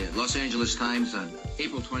with the Los Angeles Times on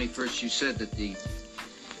April 21st, you said that you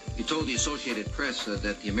told the Associated Press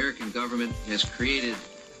that the American government has created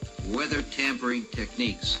weather tampering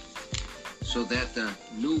techniques so that the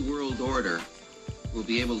New World Order will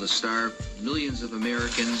be able to starve millions of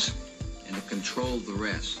Americans and to control the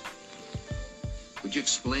rest. Would you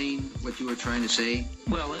explain what you were trying to say?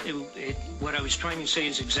 Well, what I was trying to say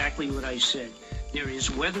is exactly what I said. There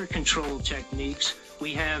is weather control techniques.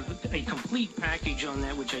 We have a complete package on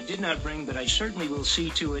that, which I did not bring, but I certainly will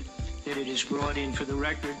see to it that it is brought in for the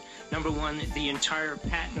record. Number one, the entire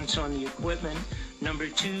patents on the equipment. Number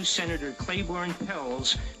two, Senator Claiborne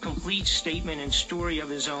Pell's complete statement and story of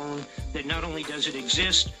his own that not only does it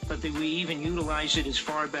exist, but that we even utilize it as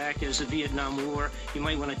far back as the Vietnam War. You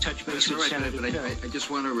might want to touch base with Senator Pell. I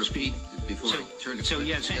just want to repeat before I turn to questions.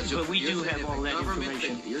 Yes, but we do have all that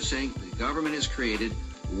information. You're saying the government has created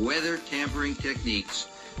weather tampering techniques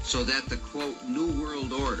so that the, quote, New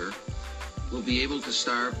World Order will be able to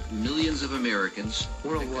starve millions of Americans.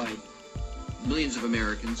 Worldwide. Millions of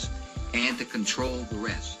Americans, and to control the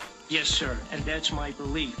rest. Yes, sir, and that's my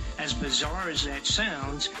belief. As bizarre as that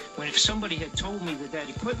sounds, if somebody had told me that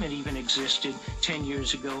equipment even existed 10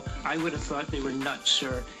 years ago, I would have thought they were nuts,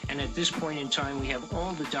 sir. And at this point in time, we have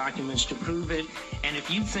all the documents to prove it. And if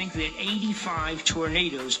you think that 85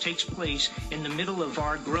 tornadoes takes place in the middle of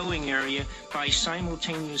our growing area by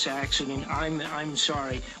simultaneous accident, I'm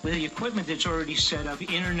sorry. With the equipment that's already set up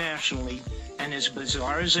internationally, and as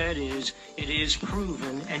bizarre as that is, it is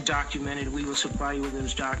proven and documented. We will supply you with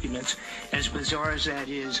those documents. As bizarre as that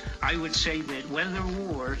is, I would say that weather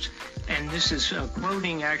wars, and this is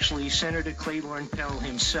quoting actually Senator Claiborne Pell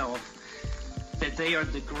himself, that they are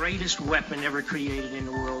the greatest weapon ever created in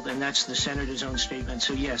the world, and that's the senator's own statement.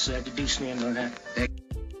 So yes, I do stand on that.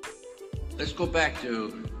 Let's go back to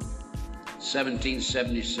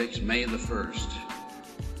 1776, May the 1st.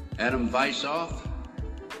 Adam Weishaupt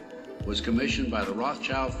was commissioned by the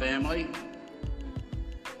Rothschild family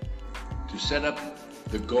to set up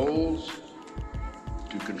the goals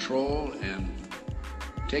to control and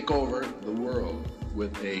take over the world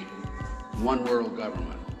with a one world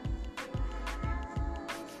government.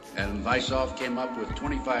 Adam Weishaupt came up with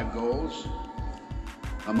 25 goals.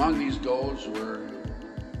 Among these goals were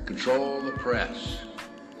control the press,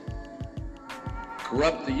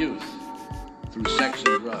 corrupt the youth through sex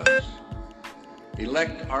and drugs,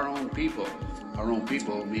 elect our own people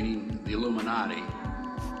meaning the Illuminati,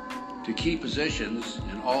 to key positions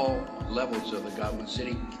in all levels of the government,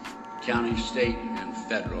 city, county, state, and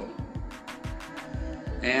federal.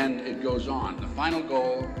 And it goes on. The final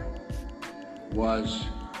goal was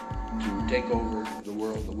to take over the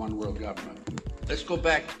world, the one world government. Let's go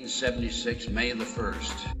back to 1976, May the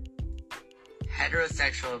 1st.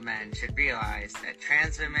 Heterosexual men should realize that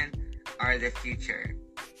trans women are the future.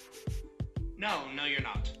 No, you're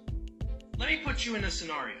not. Let me put you in a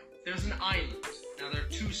scenario. There's an island. Now, there are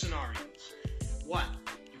two scenarios. One,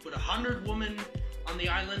 you put 100 women on the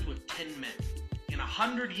island with 10 men. In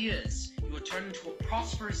 100 years, you would turn into a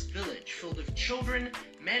prosperous village filled with children,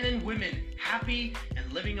 men and women, happy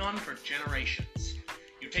and living on for generations.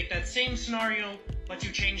 You take that same scenario, but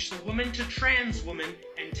you change the woman to trans woman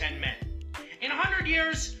and 10 men. In 100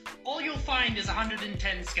 years, all you'll find is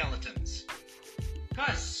 110 skeletons.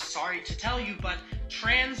 Cuz, sorry to tell you, but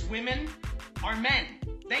trans women are men.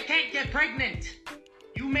 They can't get pregnant.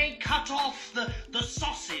 You may cut off the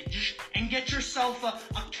sausage and get yourself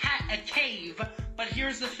a cave, but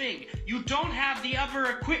here's the thing. You don't have the other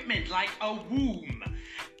equipment like a womb,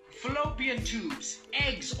 fallopian tubes,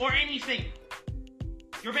 eggs, or anything.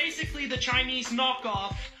 You're basically the Chinese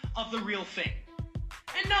knockoff of the real thing.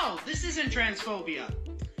 And no, this isn't transphobia.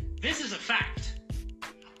 This is a fact.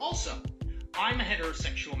 Also, I'm a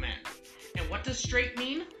heterosexual man. And what does straight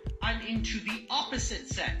mean? I'm into the opposite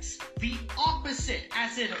sex. The opposite,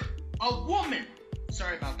 as in a woman.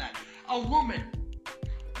 Sorry about that. A woman.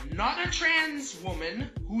 Not a trans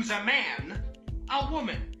woman who's a man. A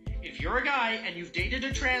woman. If you're a guy and you've dated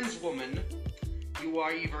a trans woman, you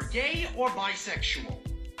are either gay or bisexual.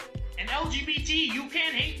 And LGBT, you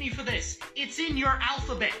can't hate me for this. It's in your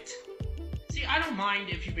alphabet. See, I don't mind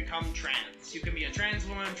if you become trans. You can be a trans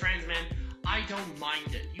woman, trans man. I don't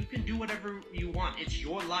mind it. You can do whatever you want. It's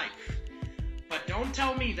your life. But don't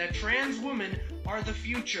tell me that trans women are the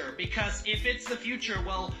future, because if it's the future,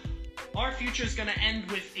 well, our future is going to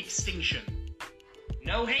end with extinction.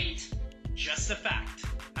 No hate, just a fact.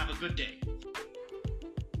 Have a good day.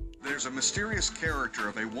 There's a mysterious character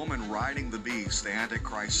of a woman riding the beast, the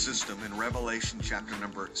Antichrist system, in Revelation chapter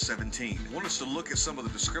number 17. I want us to look at some of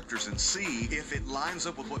the descriptors and see if it lines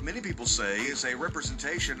up with what many people say is a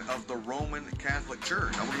representation of the Roman Catholic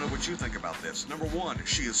Church. I want to know what you think about this. Number one,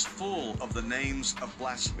 she is full of the names of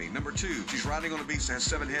blasphemy. Number two, she's riding on a beast that has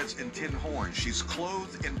 7 heads and 10 horns. She's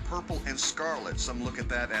clothed in purple and scarlet. Some look at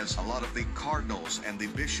that as a lot of the cardinals and the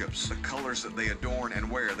bishops, the colors that they adorn and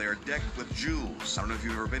wear. They are decked with jewels. I don't know if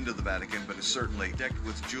you've ever been to the Vatican, but it's certainly decked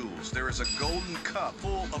with jewels. There is a golden cup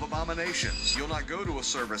full of abominations. You'll not go to a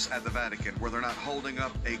service at the Vatican where they're not holding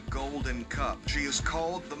up a golden cup. She is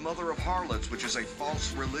called the mother of harlots, which is a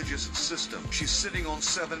false religious system. She's sitting on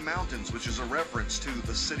 7 mountains, which is a reference to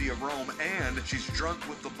the city of Rome, and she's drunk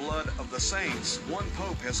with the blood of the saints. One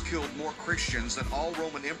pope has killed more Christians than all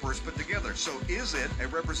Roman emperors put together. So is it a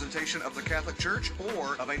representation of the Catholic Church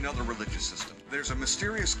or of another religious system? There's a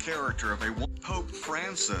mysterious character of a Pope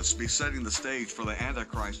Francis be setting the stage for the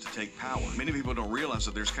Antichrist to take power. Many people don't realize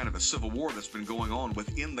that there's kind of a civil war that's been going on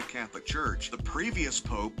within the Catholic Church. The previous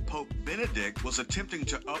Pope, Pope Benedict, was attempting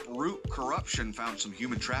to uproot corruption, found some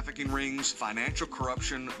human trafficking rings, financial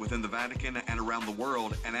corruption within the Vatican and around the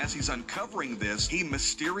world, and as he's uncovering this, he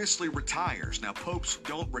mysteriously retires. Now, popes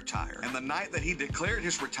don't retire. And the night that he declared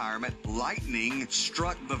his retirement, lightning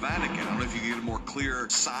struck the Vatican. I don't know if you get a more clear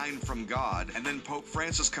sign from God. And then Pope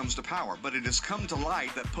Francis comes to power. But it has come to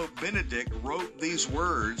light that Pope Benedict wrote these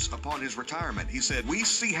words upon his retirement. He said, "We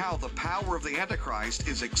see how the power of the Antichrist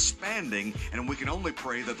is expanding, and we can only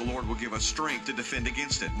pray that the Lord will give us strength to defend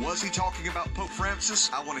against it." Was he talking about Pope Francis?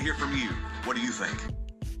 I want to hear from you. What do you think?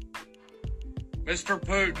 Mr.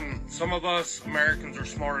 Putin, some of us Americans are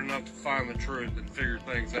smart enough to find the truth and figure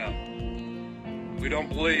things out. We don't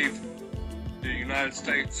believe the United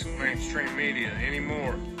States mainstream media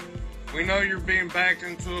anymore. We know you're being backed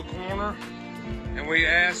into a corner, and we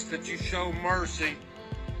ask that you show mercy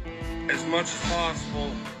as much as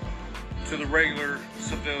possible to the regular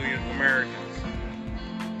civilian Americans.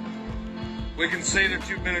 We can see that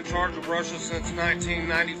you've been in charge of Russia since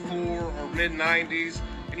 1994 or mid-90s,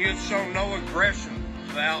 and you have shown no aggression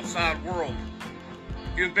to the outside world.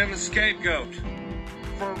 You have been the scapegoat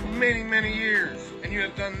for many, many years, and you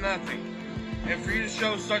have done nothing. And for you to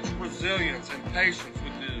show such resilience and patience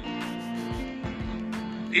with the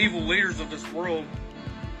evil leaders of this world,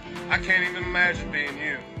 I can't even imagine being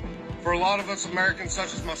you. For a lot of us Americans,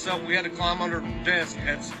 such as myself, we had to climb under the desk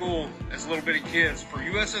at school as little bitty kids for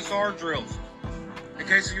USSR drills in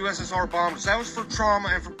case of USSR bombers. That was for trauma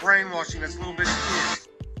and for brainwashing as little bitty kids.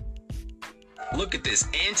 Look at this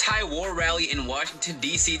anti-war rally in Washington,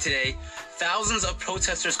 D.C. today. Thousands of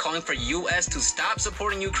protesters calling for U.S. to stop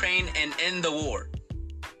supporting Ukraine and end the war.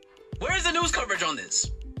 Where is the news coverage on this?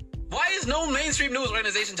 Why is no mainstream news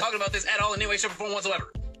organization talking about this at all in any way, shape, or form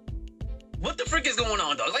whatsoever? What the frick is going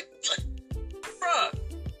on, dog? Like, bruh.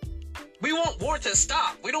 We want war to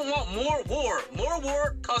stop. We don't want more war. More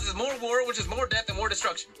war causes more war, which is more death and more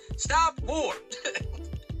destruction. Stop war.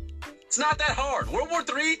 It's not that hard. World War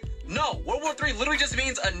III? No. World War III literally just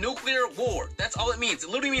means a nuclear war. That's all it means. It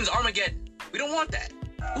literally means Armageddon. We don't want that.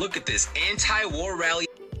 Look at this anti-war rally.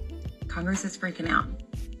 Congress is freaking out.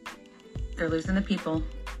 They're losing the people.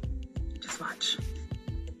 Just watch.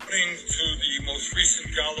 According to the most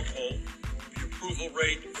recent Gallup poll, the approval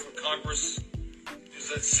rate for Congress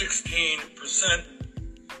is at 16%.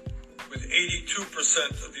 with 82%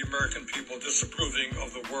 of the American people disapproving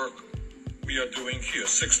of the work we are doing here.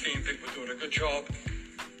 16 think we're doing a good job,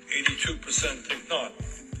 82% think not.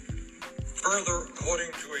 Further,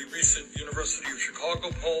 according to a recent University of Chicago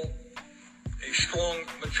poll, a strong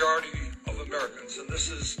majority of Americans, and this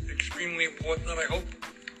is extremely important, and I hope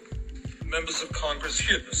members of Congress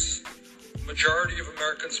hear this, the majority of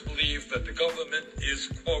Americans believe that the government is,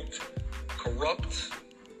 quote, corrupt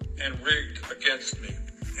and rigged against me,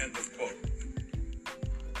 end of quote.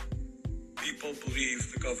 People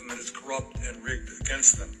believe the government is corrupt and rigged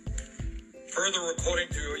against them. Further, according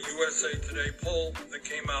to a USA Today poll that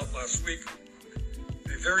came out last week,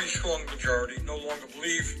 a very strong majority no longer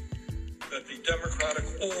believe that the Democratic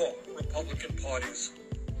or Republican parties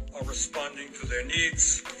are responding to their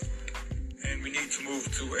needs, and we need to move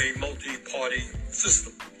to a multi-party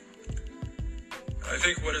system. I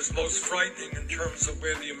think what is most frightening in terms of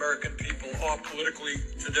where the American people are politically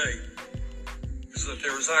today is that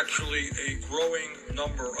there is actually a growing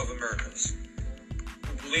number of Americans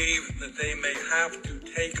who believe that they may have to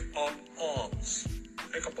take up arms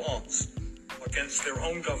against their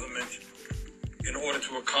own government in order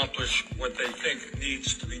to accomplish what they think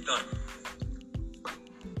needs to be done.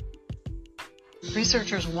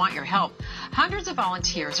 Researchers want your help. Hundreds of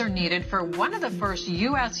volunteers are needed for one of the first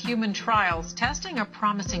U.S. human trials testing a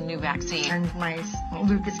promising new vaccine. And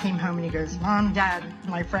Lucas came home and he goes, Mom, Dad,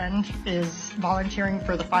 my friend is volunteering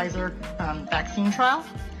for the Pfizer vaccine trial,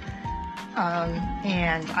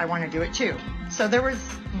 and I want to do it too. So there was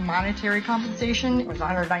monetary compensation. It was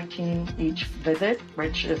 $119 each visit,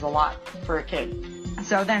 which is a lot for a kid.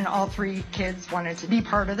 So then all three kids wanted to be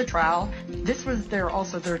part of the trial. This was their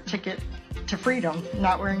ticket to freedom,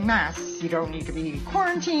 not wearing masks. You don't need to be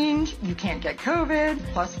quarantined. You can't get COVID.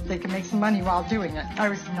 Plus, they can make some money while doing it. I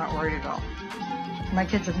was not worried at all. My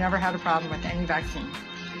kids have never had a problem with any vaccine.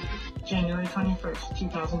 January 21st,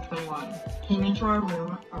 2021. Came into our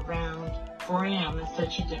room around 4 a.m. and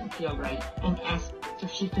said she didn't feel right and asked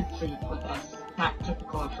if she could sleep with us. Not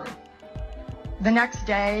typical of her. The next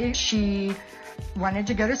day, she wanted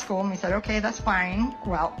to go to school, and we said, okay, that's fine.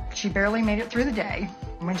 Well, she barely made it through the day.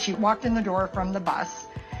 When she walked in the door from the bus,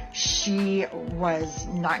 she was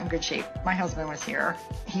not in good shape. My husband was here.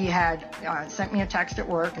 He had sent me a text at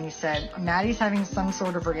work, and he said, Maddie's having some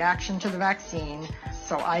sort of reaction to the vaccine.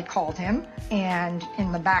 So I called him, and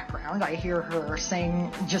in the background, I hear her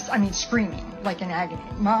saying, screaming like in agony.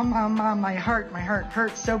 Mom, Mom, Mom, my heart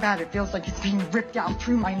hurts so bad. It feels like it's being ripped out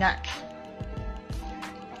through my neck.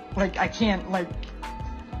 Like, I can't,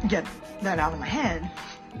 get that out of my head.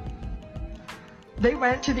 They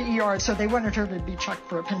went to the ER, so they wanted her to be checked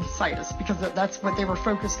for appendicitis because that's what they were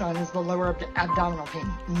focused on, is the lower abdominal pain,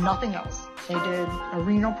 nothing else. They did a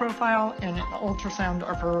renal profile and an ultrasound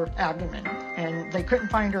of her abdomen, and they couldn't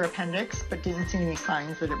find her appendix, but didn't see any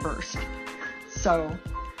signs that it burst. So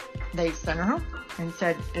they sent her home and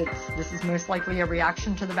said, this is most likely a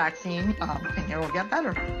reaction to the vaccine, and it will get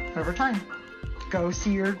better over time. Go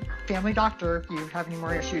see your family doctor if you have any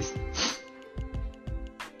more issues.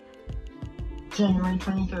 January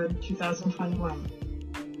 23rd,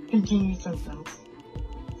 2021. Continued symptoms.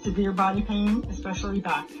 Severe body pain, especially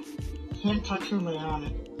back. Can't touch or lay on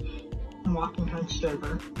it. And walking hunched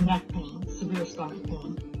over. Neck pain, severe stomach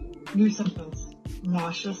pain. New symptoms,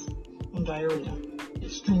 nauseous and diarrhea.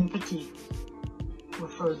 Extreme fatigue.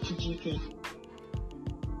 Referred to GP.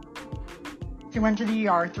 She went to the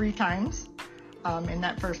ER 3 times in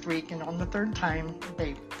that first week, and on the 3rd time,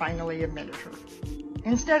 they finally admitted her.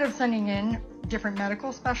 Instead of sending in different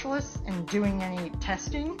medical specialists and doing any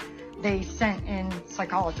testing, they sent in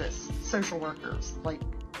psychologists, social workers.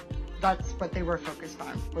 That's what they were focused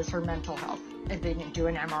on, was her mental health. And they didn't do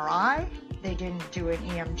an MRI, they didn't do an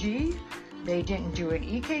EMG, they didn't do an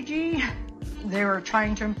EKG. They were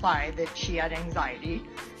trying to imply that she had anxiety,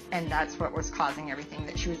 and that's what was causing everything,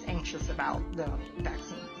 that she was anxious about the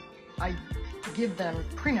vaccine. I give them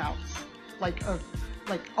printouts, of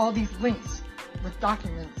all these links with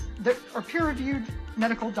documents that are peer-reviewed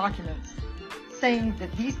medical documents saying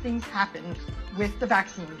that these things happened with the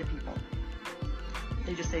vaccine to people.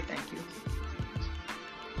 They just say thank you.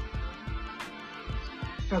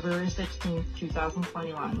 February 16th,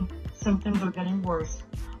 2021. Symptoms are getting worse,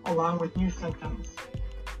 along with new symptoms.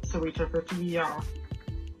 So we took her to the ER.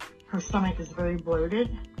 Her stomach is very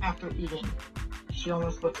bloated after eating. She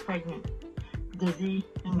almost looks pregnant. Dizzy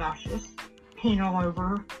and nauseous. Pain all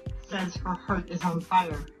over. Says her heart is on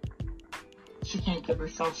fire. She can't give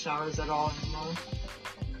herself showers at all anymore.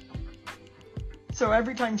 So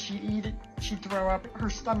every time she'd throw up. Her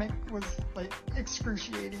stomach was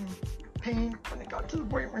excruciating pain when it got to the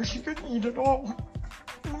point where she couldn't eat at all.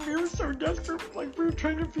 And we were so desperate, like we were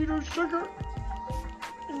trying to feed her sugar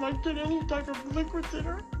and like get any type of liquids in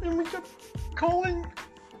her. And we kept calling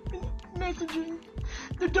and messaging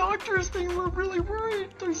the doctors saying we're really worried,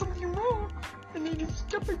 there's something wrong. And they just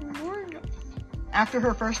kept ignoring us. After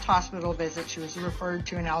her first hospital visit, she was referred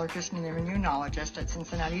to an allergist and immunologist at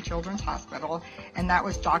Cincinnati Children's Hospital, and that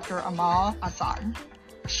was Dr. Amal Assad.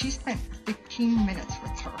 She spent 15 minutes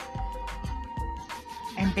with her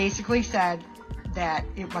and basically said that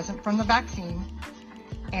it wasn't from the vaccine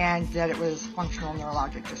and that it was functional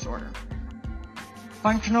neurologic disorder.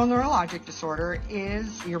 Functional neurologic disorder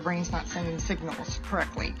is your brain's not sending signals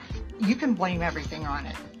correctly. You can blame everything on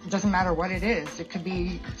it. It doesn't matter what it is. It could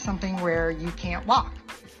be something where you can't walk.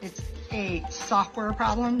 It's a software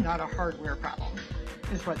problem, not a hardware problem,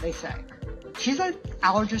 is what they say. She's an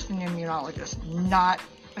allergist and immunologist, not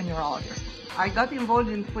a neurologist. I got involved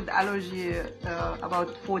in food allergy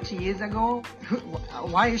about 40 years ago.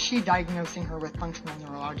 Why is she diagnosing her with functional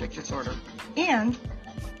neurologic disorder? And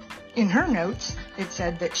in her notes, it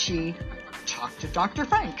said that she talked to Dr.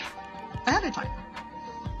 Frank ahead of time.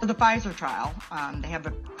 For the Pfizer trial, they have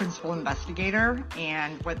a principal investigator,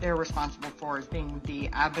 and what they're responsible for is being the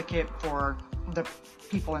advocate for the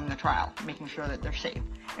people in the trial, making sure that they're safe,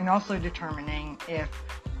 and also determining if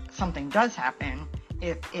something does happen,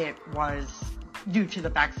 if it was due to the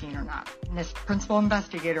vaccine or not. And this principal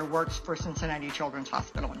investigator works for Cincinnati Children's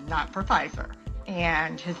Hospital, not for Pfizer,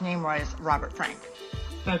 and his name was Robert Frank.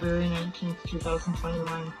 February 19th,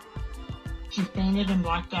 2021. She fainted and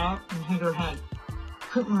blacked out and hit her head.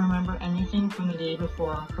 Couldn't remember anything from the day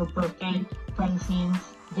before. Her birthday, friends' names,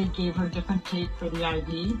 they gave her different tape for the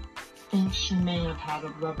IV. Thinks she may have had a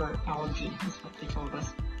rubber allergy, is what they told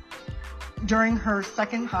us. During her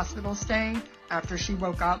second hospital stay, after she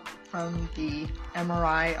woke up from the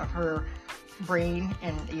MRI of her brain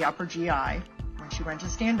and the upper GI, when she went to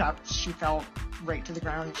stand up, she fell right to the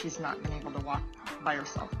ground and she's not been able to walk by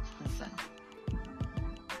herself since then.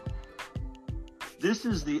 This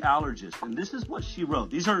is the allergist, and this is what she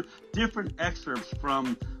wrote. These are different excerpts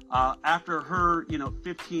from after her,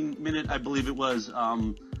 15-minute, I believe it was,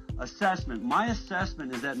 assessment. My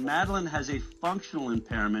assessment is that Madeline has a functional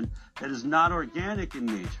impairment that is not organic in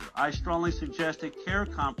nature. I strongly suggest a care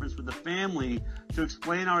conference with the family to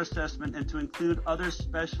explain our assessment and to include other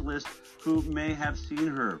specialists who may have seen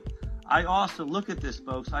her. I also, look at this,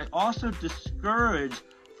 folks, I also discourage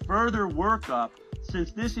further workup,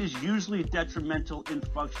 since this is usually detrimental in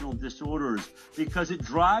functional disorders, because it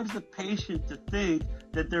drives the patient to think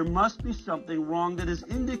that there must be something wrong that is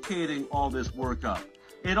indicating all this workup.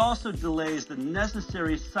 It also delays the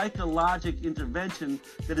necessary psychologic intervention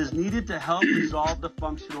that is needed to help resolve the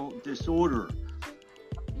functional disorder.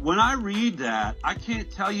 When I read that, I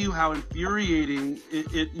can't tell you how infuriating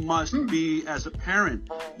it must be as a parent.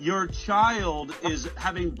 Your child is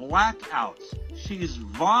having blackouts. She's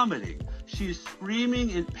vomiting. She's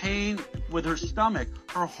screaming in pain with her stomach.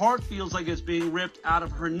 Her heart feels like it's being ripped out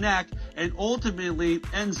of her neck and ultimately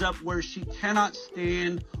ends up where she cannot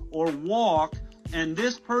stand or walk. And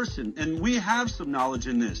this person, and we have some knowledge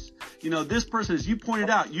in this, this person, as you pointed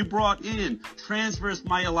out, you brought in transverse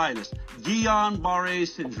myelitis, Guillain-Barré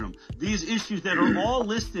syndrome, these issues that are all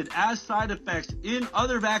listed as side effects in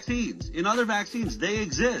other vaccines. In other vaccines, they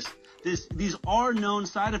exist. These are known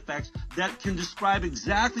side effects that can describe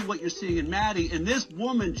exactly what you're seeing in Maddie. And this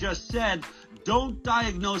woman just said, don't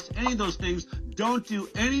diagnose any of those things. Don't do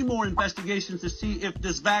any more investigations to see if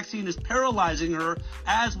this vaccine is paralyzing her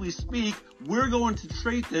as we speak. We're going to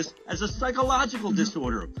treat this as a psychological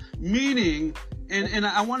disorder, meaning, and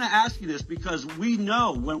I want to ask you this because we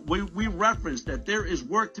know when we reference that there is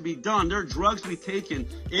work to be done. There are drugs to be taken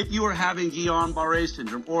if you are having Guillain-Barré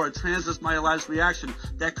syndrome or a transverse myelitis reaction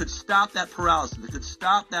that could stop that paralysis, that could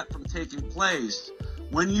stop that from taking place.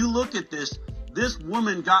 When you look at this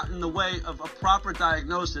woman got in the way of a proper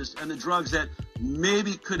diagnosis and the drugs that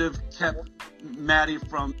maybe could have kept Maddie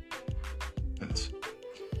from.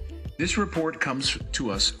 This report comes to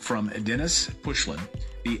us from Denis Pushlin,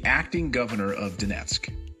 the acting governor of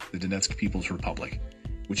Donetsk, the Donetsk People's Republic,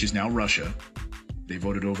 which is now Russia. They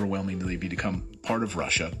voted overwhelmingly to become part of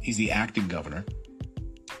Russia. He's the acting governor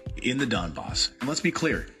in the Donbass. And let's be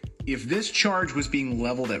clear, if this charge was being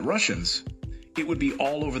leveled at Russians, it would be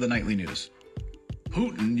all over the nightly news.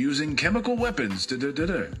 Putin using chemical weapons,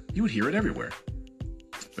 You would hear it everywhere.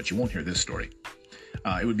 But you won't hear this story.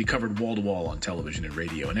 It would be covered wall to wall on television and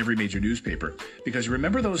radio and every major newspaper. Because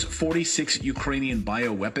remember those 46 Ukrainian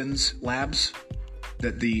bioweapons labs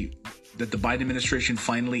that the Biden administration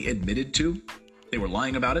finally admitted to? They were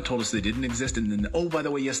lying about it, told us they didn't exist, and then, oh, by the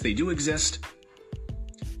way, yes, they do exist.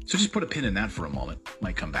 So just put a pin in that for a moment.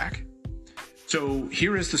 Might come back. So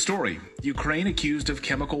here is the story. Ukraine accused of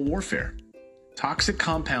chemical warfare. Toxic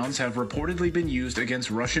compounds have reportedly been used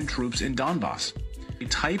against Russian troops in Donbass, a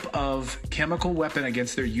type of chemical weapon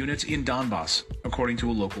against their units in Donbass, according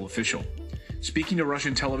to a local official. Speaking to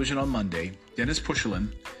Russian television on Monday, Denis Pushilin,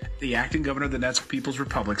 the acting governor of the Donetsk People's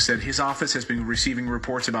Republic, said his office has been receiving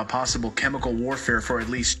reports about possible chemical warfare for at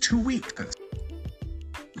least 2 weeks.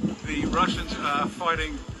 The Russians are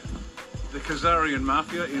fighting the Khazarian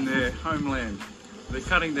mafia in their homeland. They're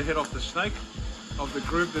cutting the head off the snake of the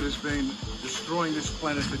group that has been destroying this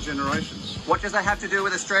planet for generations. What does that have to do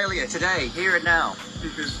with Australia today, here and now?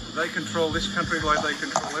 Because they control this country like they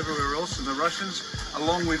control everywhere else, and the Russians,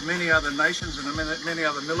 along with many other nations and many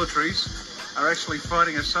other militaries, are actually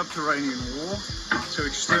fighting a subterranean war to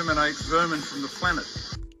exterminate vermin from the planet.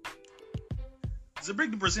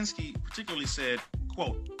 Zbigniew Brzezinski particularly said,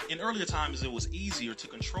 quote, "In earlier times it was easier to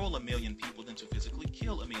control 1 million people than to physically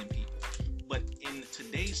kill 1 million people. But in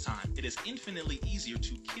today's time, it is infinitely easier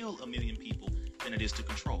to kill 1 million people than it is to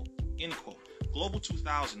control." End quote. Global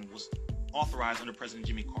 2000 was authorized under President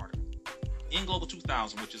Jimmy Carter. In Global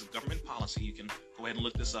 2000, which is a government policy, you can go ahead and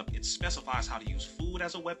look this up, it specifies how to use food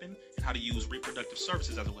as a weapon and how to use reproductive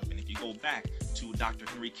services as a weapon. If you go back to Dr.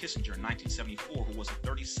 Henry Kissinger in 1974, who was the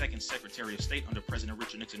 32nd Secretary of State under President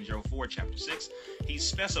Richard Nixon in Gerald Ford, Chapter 6, he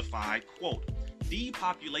specified, quote,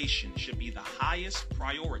 "Depopulation should be the highest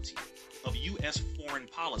priority of U.S. foreign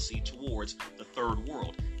policy towards the third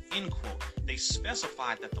world," end quote. They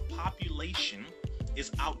specified that the population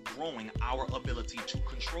is outgrowing our ability to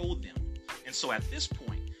control them. And so at this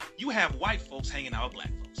point, you have white folks hanging out with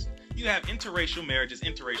black folks. You have interracial marriages,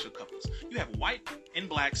 interracial couples. You have white and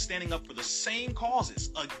black standing up for the same causes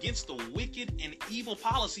against the wicked and evil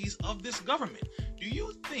policies of this government. Do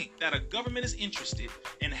you think that a government is interested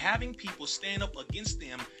in having people stand up against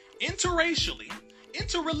them interracially,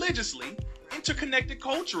 interreligiously, interconnected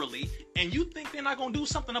culturally, and you think they're not going to do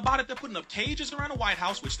something about it? They're putting up cages around the White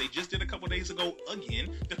House, which they just did a couple days ago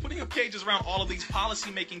again. They're putting up cages around all of these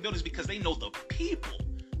policy-making buildings because they know the people,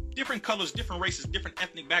 different colors, different races, different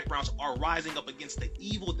ethnic backgrounds, are rising up against the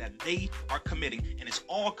evil that they are committing, and it's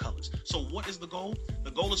all colors. So what is the goal?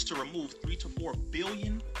 The goal is to remove 3 to 4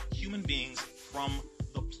 billion human beings from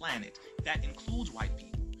the planet. That includes white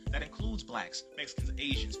people. That includes blacks, Mexicans,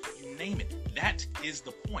 Asians, you name it. That is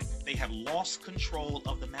the point. They have lost control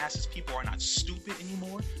of the masses. People are not stupid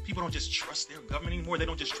anymore. People don't just trust their government anymore. They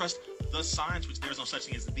don't just trust the science, which there's no such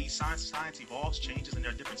thing as the science. Science evolves, changes, and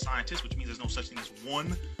there are different scientists, which means there's no such thing as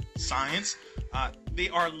one science. They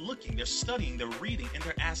are looking, they're studying, they're reading, and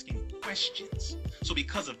they're asking questions. So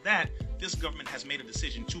because of that, this government has made a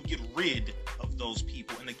decision to get rid of those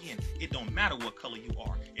people. And again, it don't matter what color you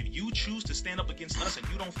are. If you choose to stand up against us and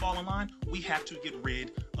you don't fall in line, we have to get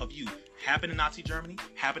rid of you. Happened in Nazi Germany,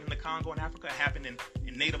 happened in the Congo in Africa, happened in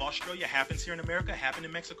native Australia, happens here in America, happened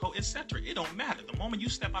in Mexico, etc. It don't matter. The moment you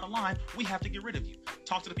step out of line, we have to get rid of you.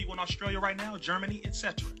 Talk to the people in Australia right now, Germany,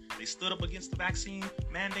 etc. They stood up against the vaccine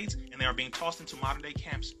mandates, and they are being tossed into modern day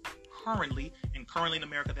camps currently. And currently in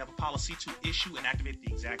America, they have a policy to issue and activate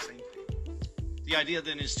the exact same thing. The idea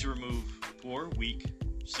then is to remove poor, weak,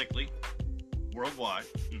 sickly, worldwide,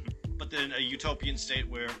 but then a utopian state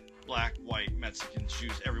where black, white, Mexicans,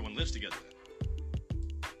 Jews, everyone lives together.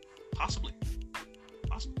 Possibly.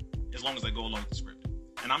 As long as they go along with the script.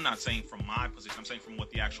 And I'm not saying from my position, I'm saying from what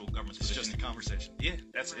the actual government's position. It's just a conversation. Yeah,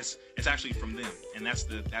 it's actually from them. And that's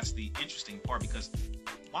the interesting part, because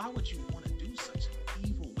why would you want to do such an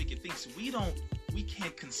evil, wicked thing? So we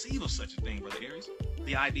can't conceive of such a thing, Brother Aries.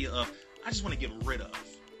 The idea of, I just want to get rid of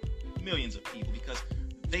millions of people because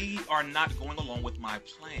they are not going along with my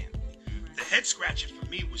plan. The head scratcher for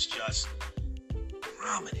me was just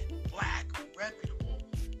prominent, black, reputable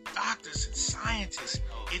doctors and scientists.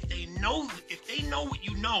 If they know what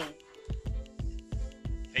you know,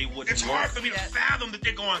 they wouldn't. It's hard for me to fathom that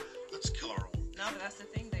they're going, let's kill our own. No, but that's the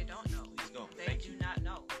thing, they don't know. Please go. They do not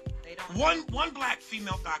know. They don't. One black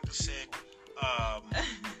female doctor said.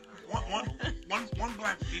 One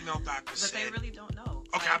black female doctor said. But they really don't know.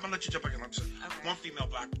 Okay, I'm gonna let you jump back in. Okay. One female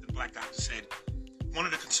black doctor said one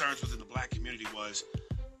of the concerns within the black community was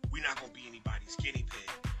we're not gonna be anybody's guinea pig.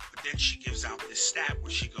 But then she gives out this stat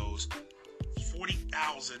where she goes,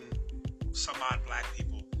 40,000 some odd black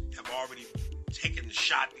people have already taken the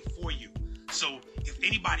shot before you. So if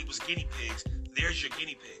anybody was guinea pigs, there's your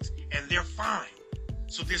guinea pigs, and they're fine.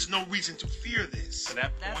 So there's no reason to fear this. To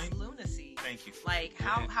that point, that's lunacy. Thank you. Like,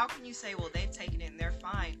 how can you say, well, they've taken it and they're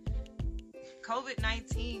fine?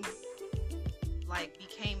 COVID-19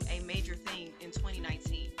 became a major thing in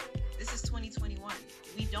 2019. This is 2021.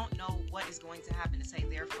 We don't know what is going to happen to say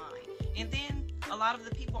they're fine. And then a lot of the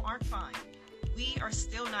people aren't fine. We are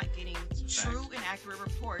still not getting true and accurate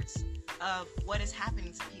reports of what is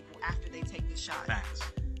happening to people after they take the shot. Facts.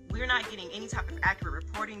 We're not getting any type of accurate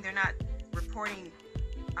reporting. They're not reporting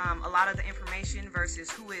a lot of the information versus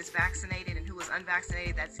who is vaccinated and who is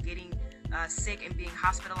unvaccinated that's getting sick and being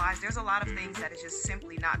hospitalized. There's a lot of things that is just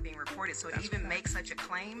simply not being reported. So to even make such a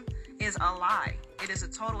claim is a lie. It is a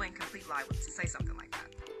total and complete lie to say something like that.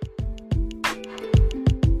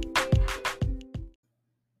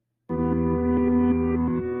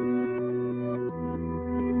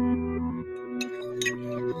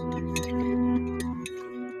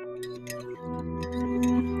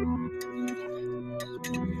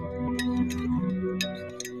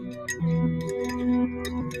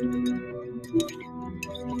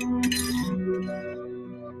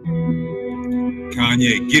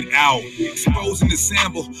 Kanye, get out. Exposing the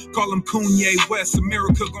sample. Call him Kanye West.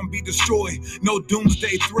 America gonna be destroyed. No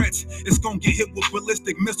doomsday threats. It's gonna get hit with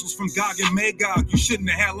ballistic missiles from Gog and Magog. You shouldn't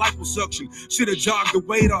have had liposuction. Should have jogged the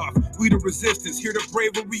weight off. We the resistance. Hear the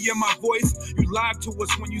bravery in my voice? You lied to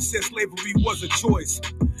us when you said slavery was a choice.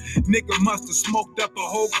 Nigga must have smoked up a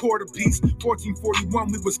whole quarter piece.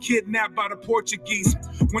 1441, we was kidnapped by the Portuguese.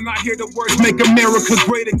 When I hear the words make America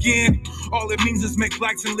great again, all it means is make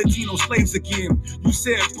blacks and Latino slaves again. You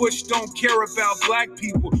said Bush don't care about black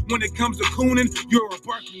people. When it comes to cooning, you're a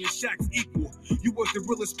Barkley and Shaq's equal. You was the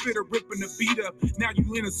realest spitter ripping the beat up. Now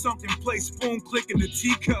you in a sunken place, spoon clicking the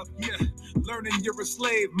teacup. Yeah, learning you're a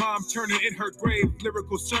slave. Mom turning in her grave.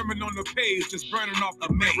 Lyrical sermon on the page, just burning off the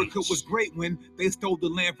America was great when they stole the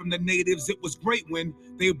land from the natives. It was great when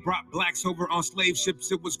they brought blacks over on slave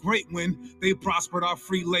ships. It was great when they prospered our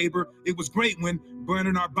free labor. It was great when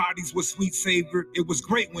burning our bodies was sweet savor. It was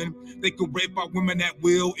great when they could rape our women at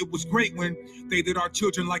will. It was great when they did our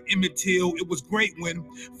children like Emmett Till. It was great when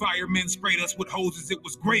firemen sprayed us with hoses. It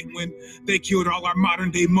was great when they killed all our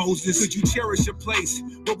modern day Moses. Could you cherish a place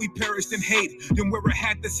where we perished in hate? Then wear a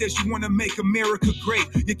hat that says you want to make America great.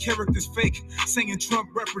 Your character's fake, saying Trump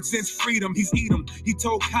represents freedom. He's eat 'em. He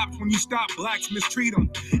told cops when you stop blacks, mistreat them.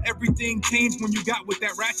 Everything changed when you got with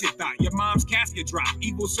that ratchet thought. Your mom's casket dropped.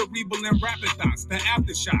 Evil, cerebral, and rapid thoughts. The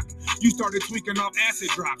aftershock. You started tweaking off acid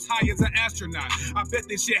drops. High as an astronaut. I bet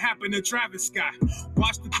this shit happened to Travis Scott.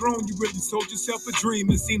 Watch the throne. You really sold yourself a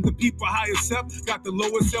dream. It seemed the people highest up got the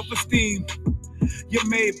lowest self-esteem. You're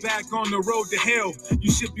made back on the road to hell.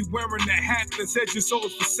 You should be wearing that hat that said your soul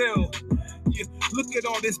is for sale. Yeah, look at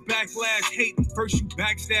all this backlash hate. First you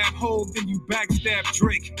backstab Hov, then you backstab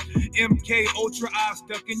Drake. MK Ultra eye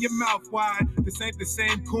stuck in your mouth wide. This ain't the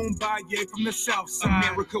same Kumbaya from the south side.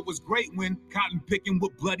 America was great when cotton picking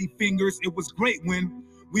with bloody fingers. It was great when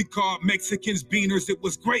we called Mexicans beaners. It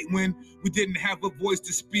was great when we didn't have a voice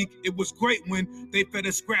to speak. It was great when they fed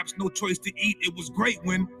us scraps, no choice to eat. It was great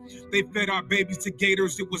when they fed our babies to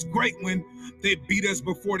gators. It was great when they beat us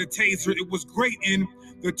before the taser. It was great in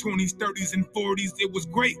the 20s, 30s, and 40s. It was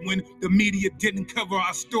great when the media didn't cover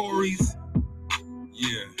our stories.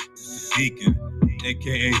 Yeah, it's the Deacon,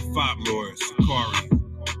 aka Fop Lord, Sakari.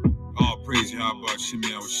 All praise Yahweh,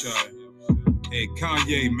 Shimei Awashai. Hey,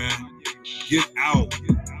 Kanye, man, get out.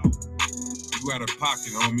 You out of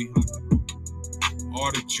pocket, homie.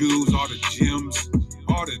 All the Jews, all the gems,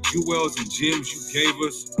 all the jewels and gems you gave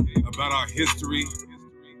us about our history,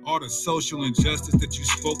 all the social injustice that you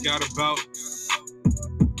spoke out about.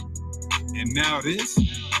 And now this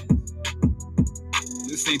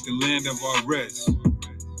ain't the land of our rest.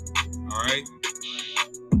 All right?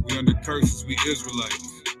 We under curses, we Israelites.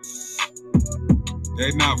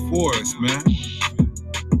 They're not for us, man.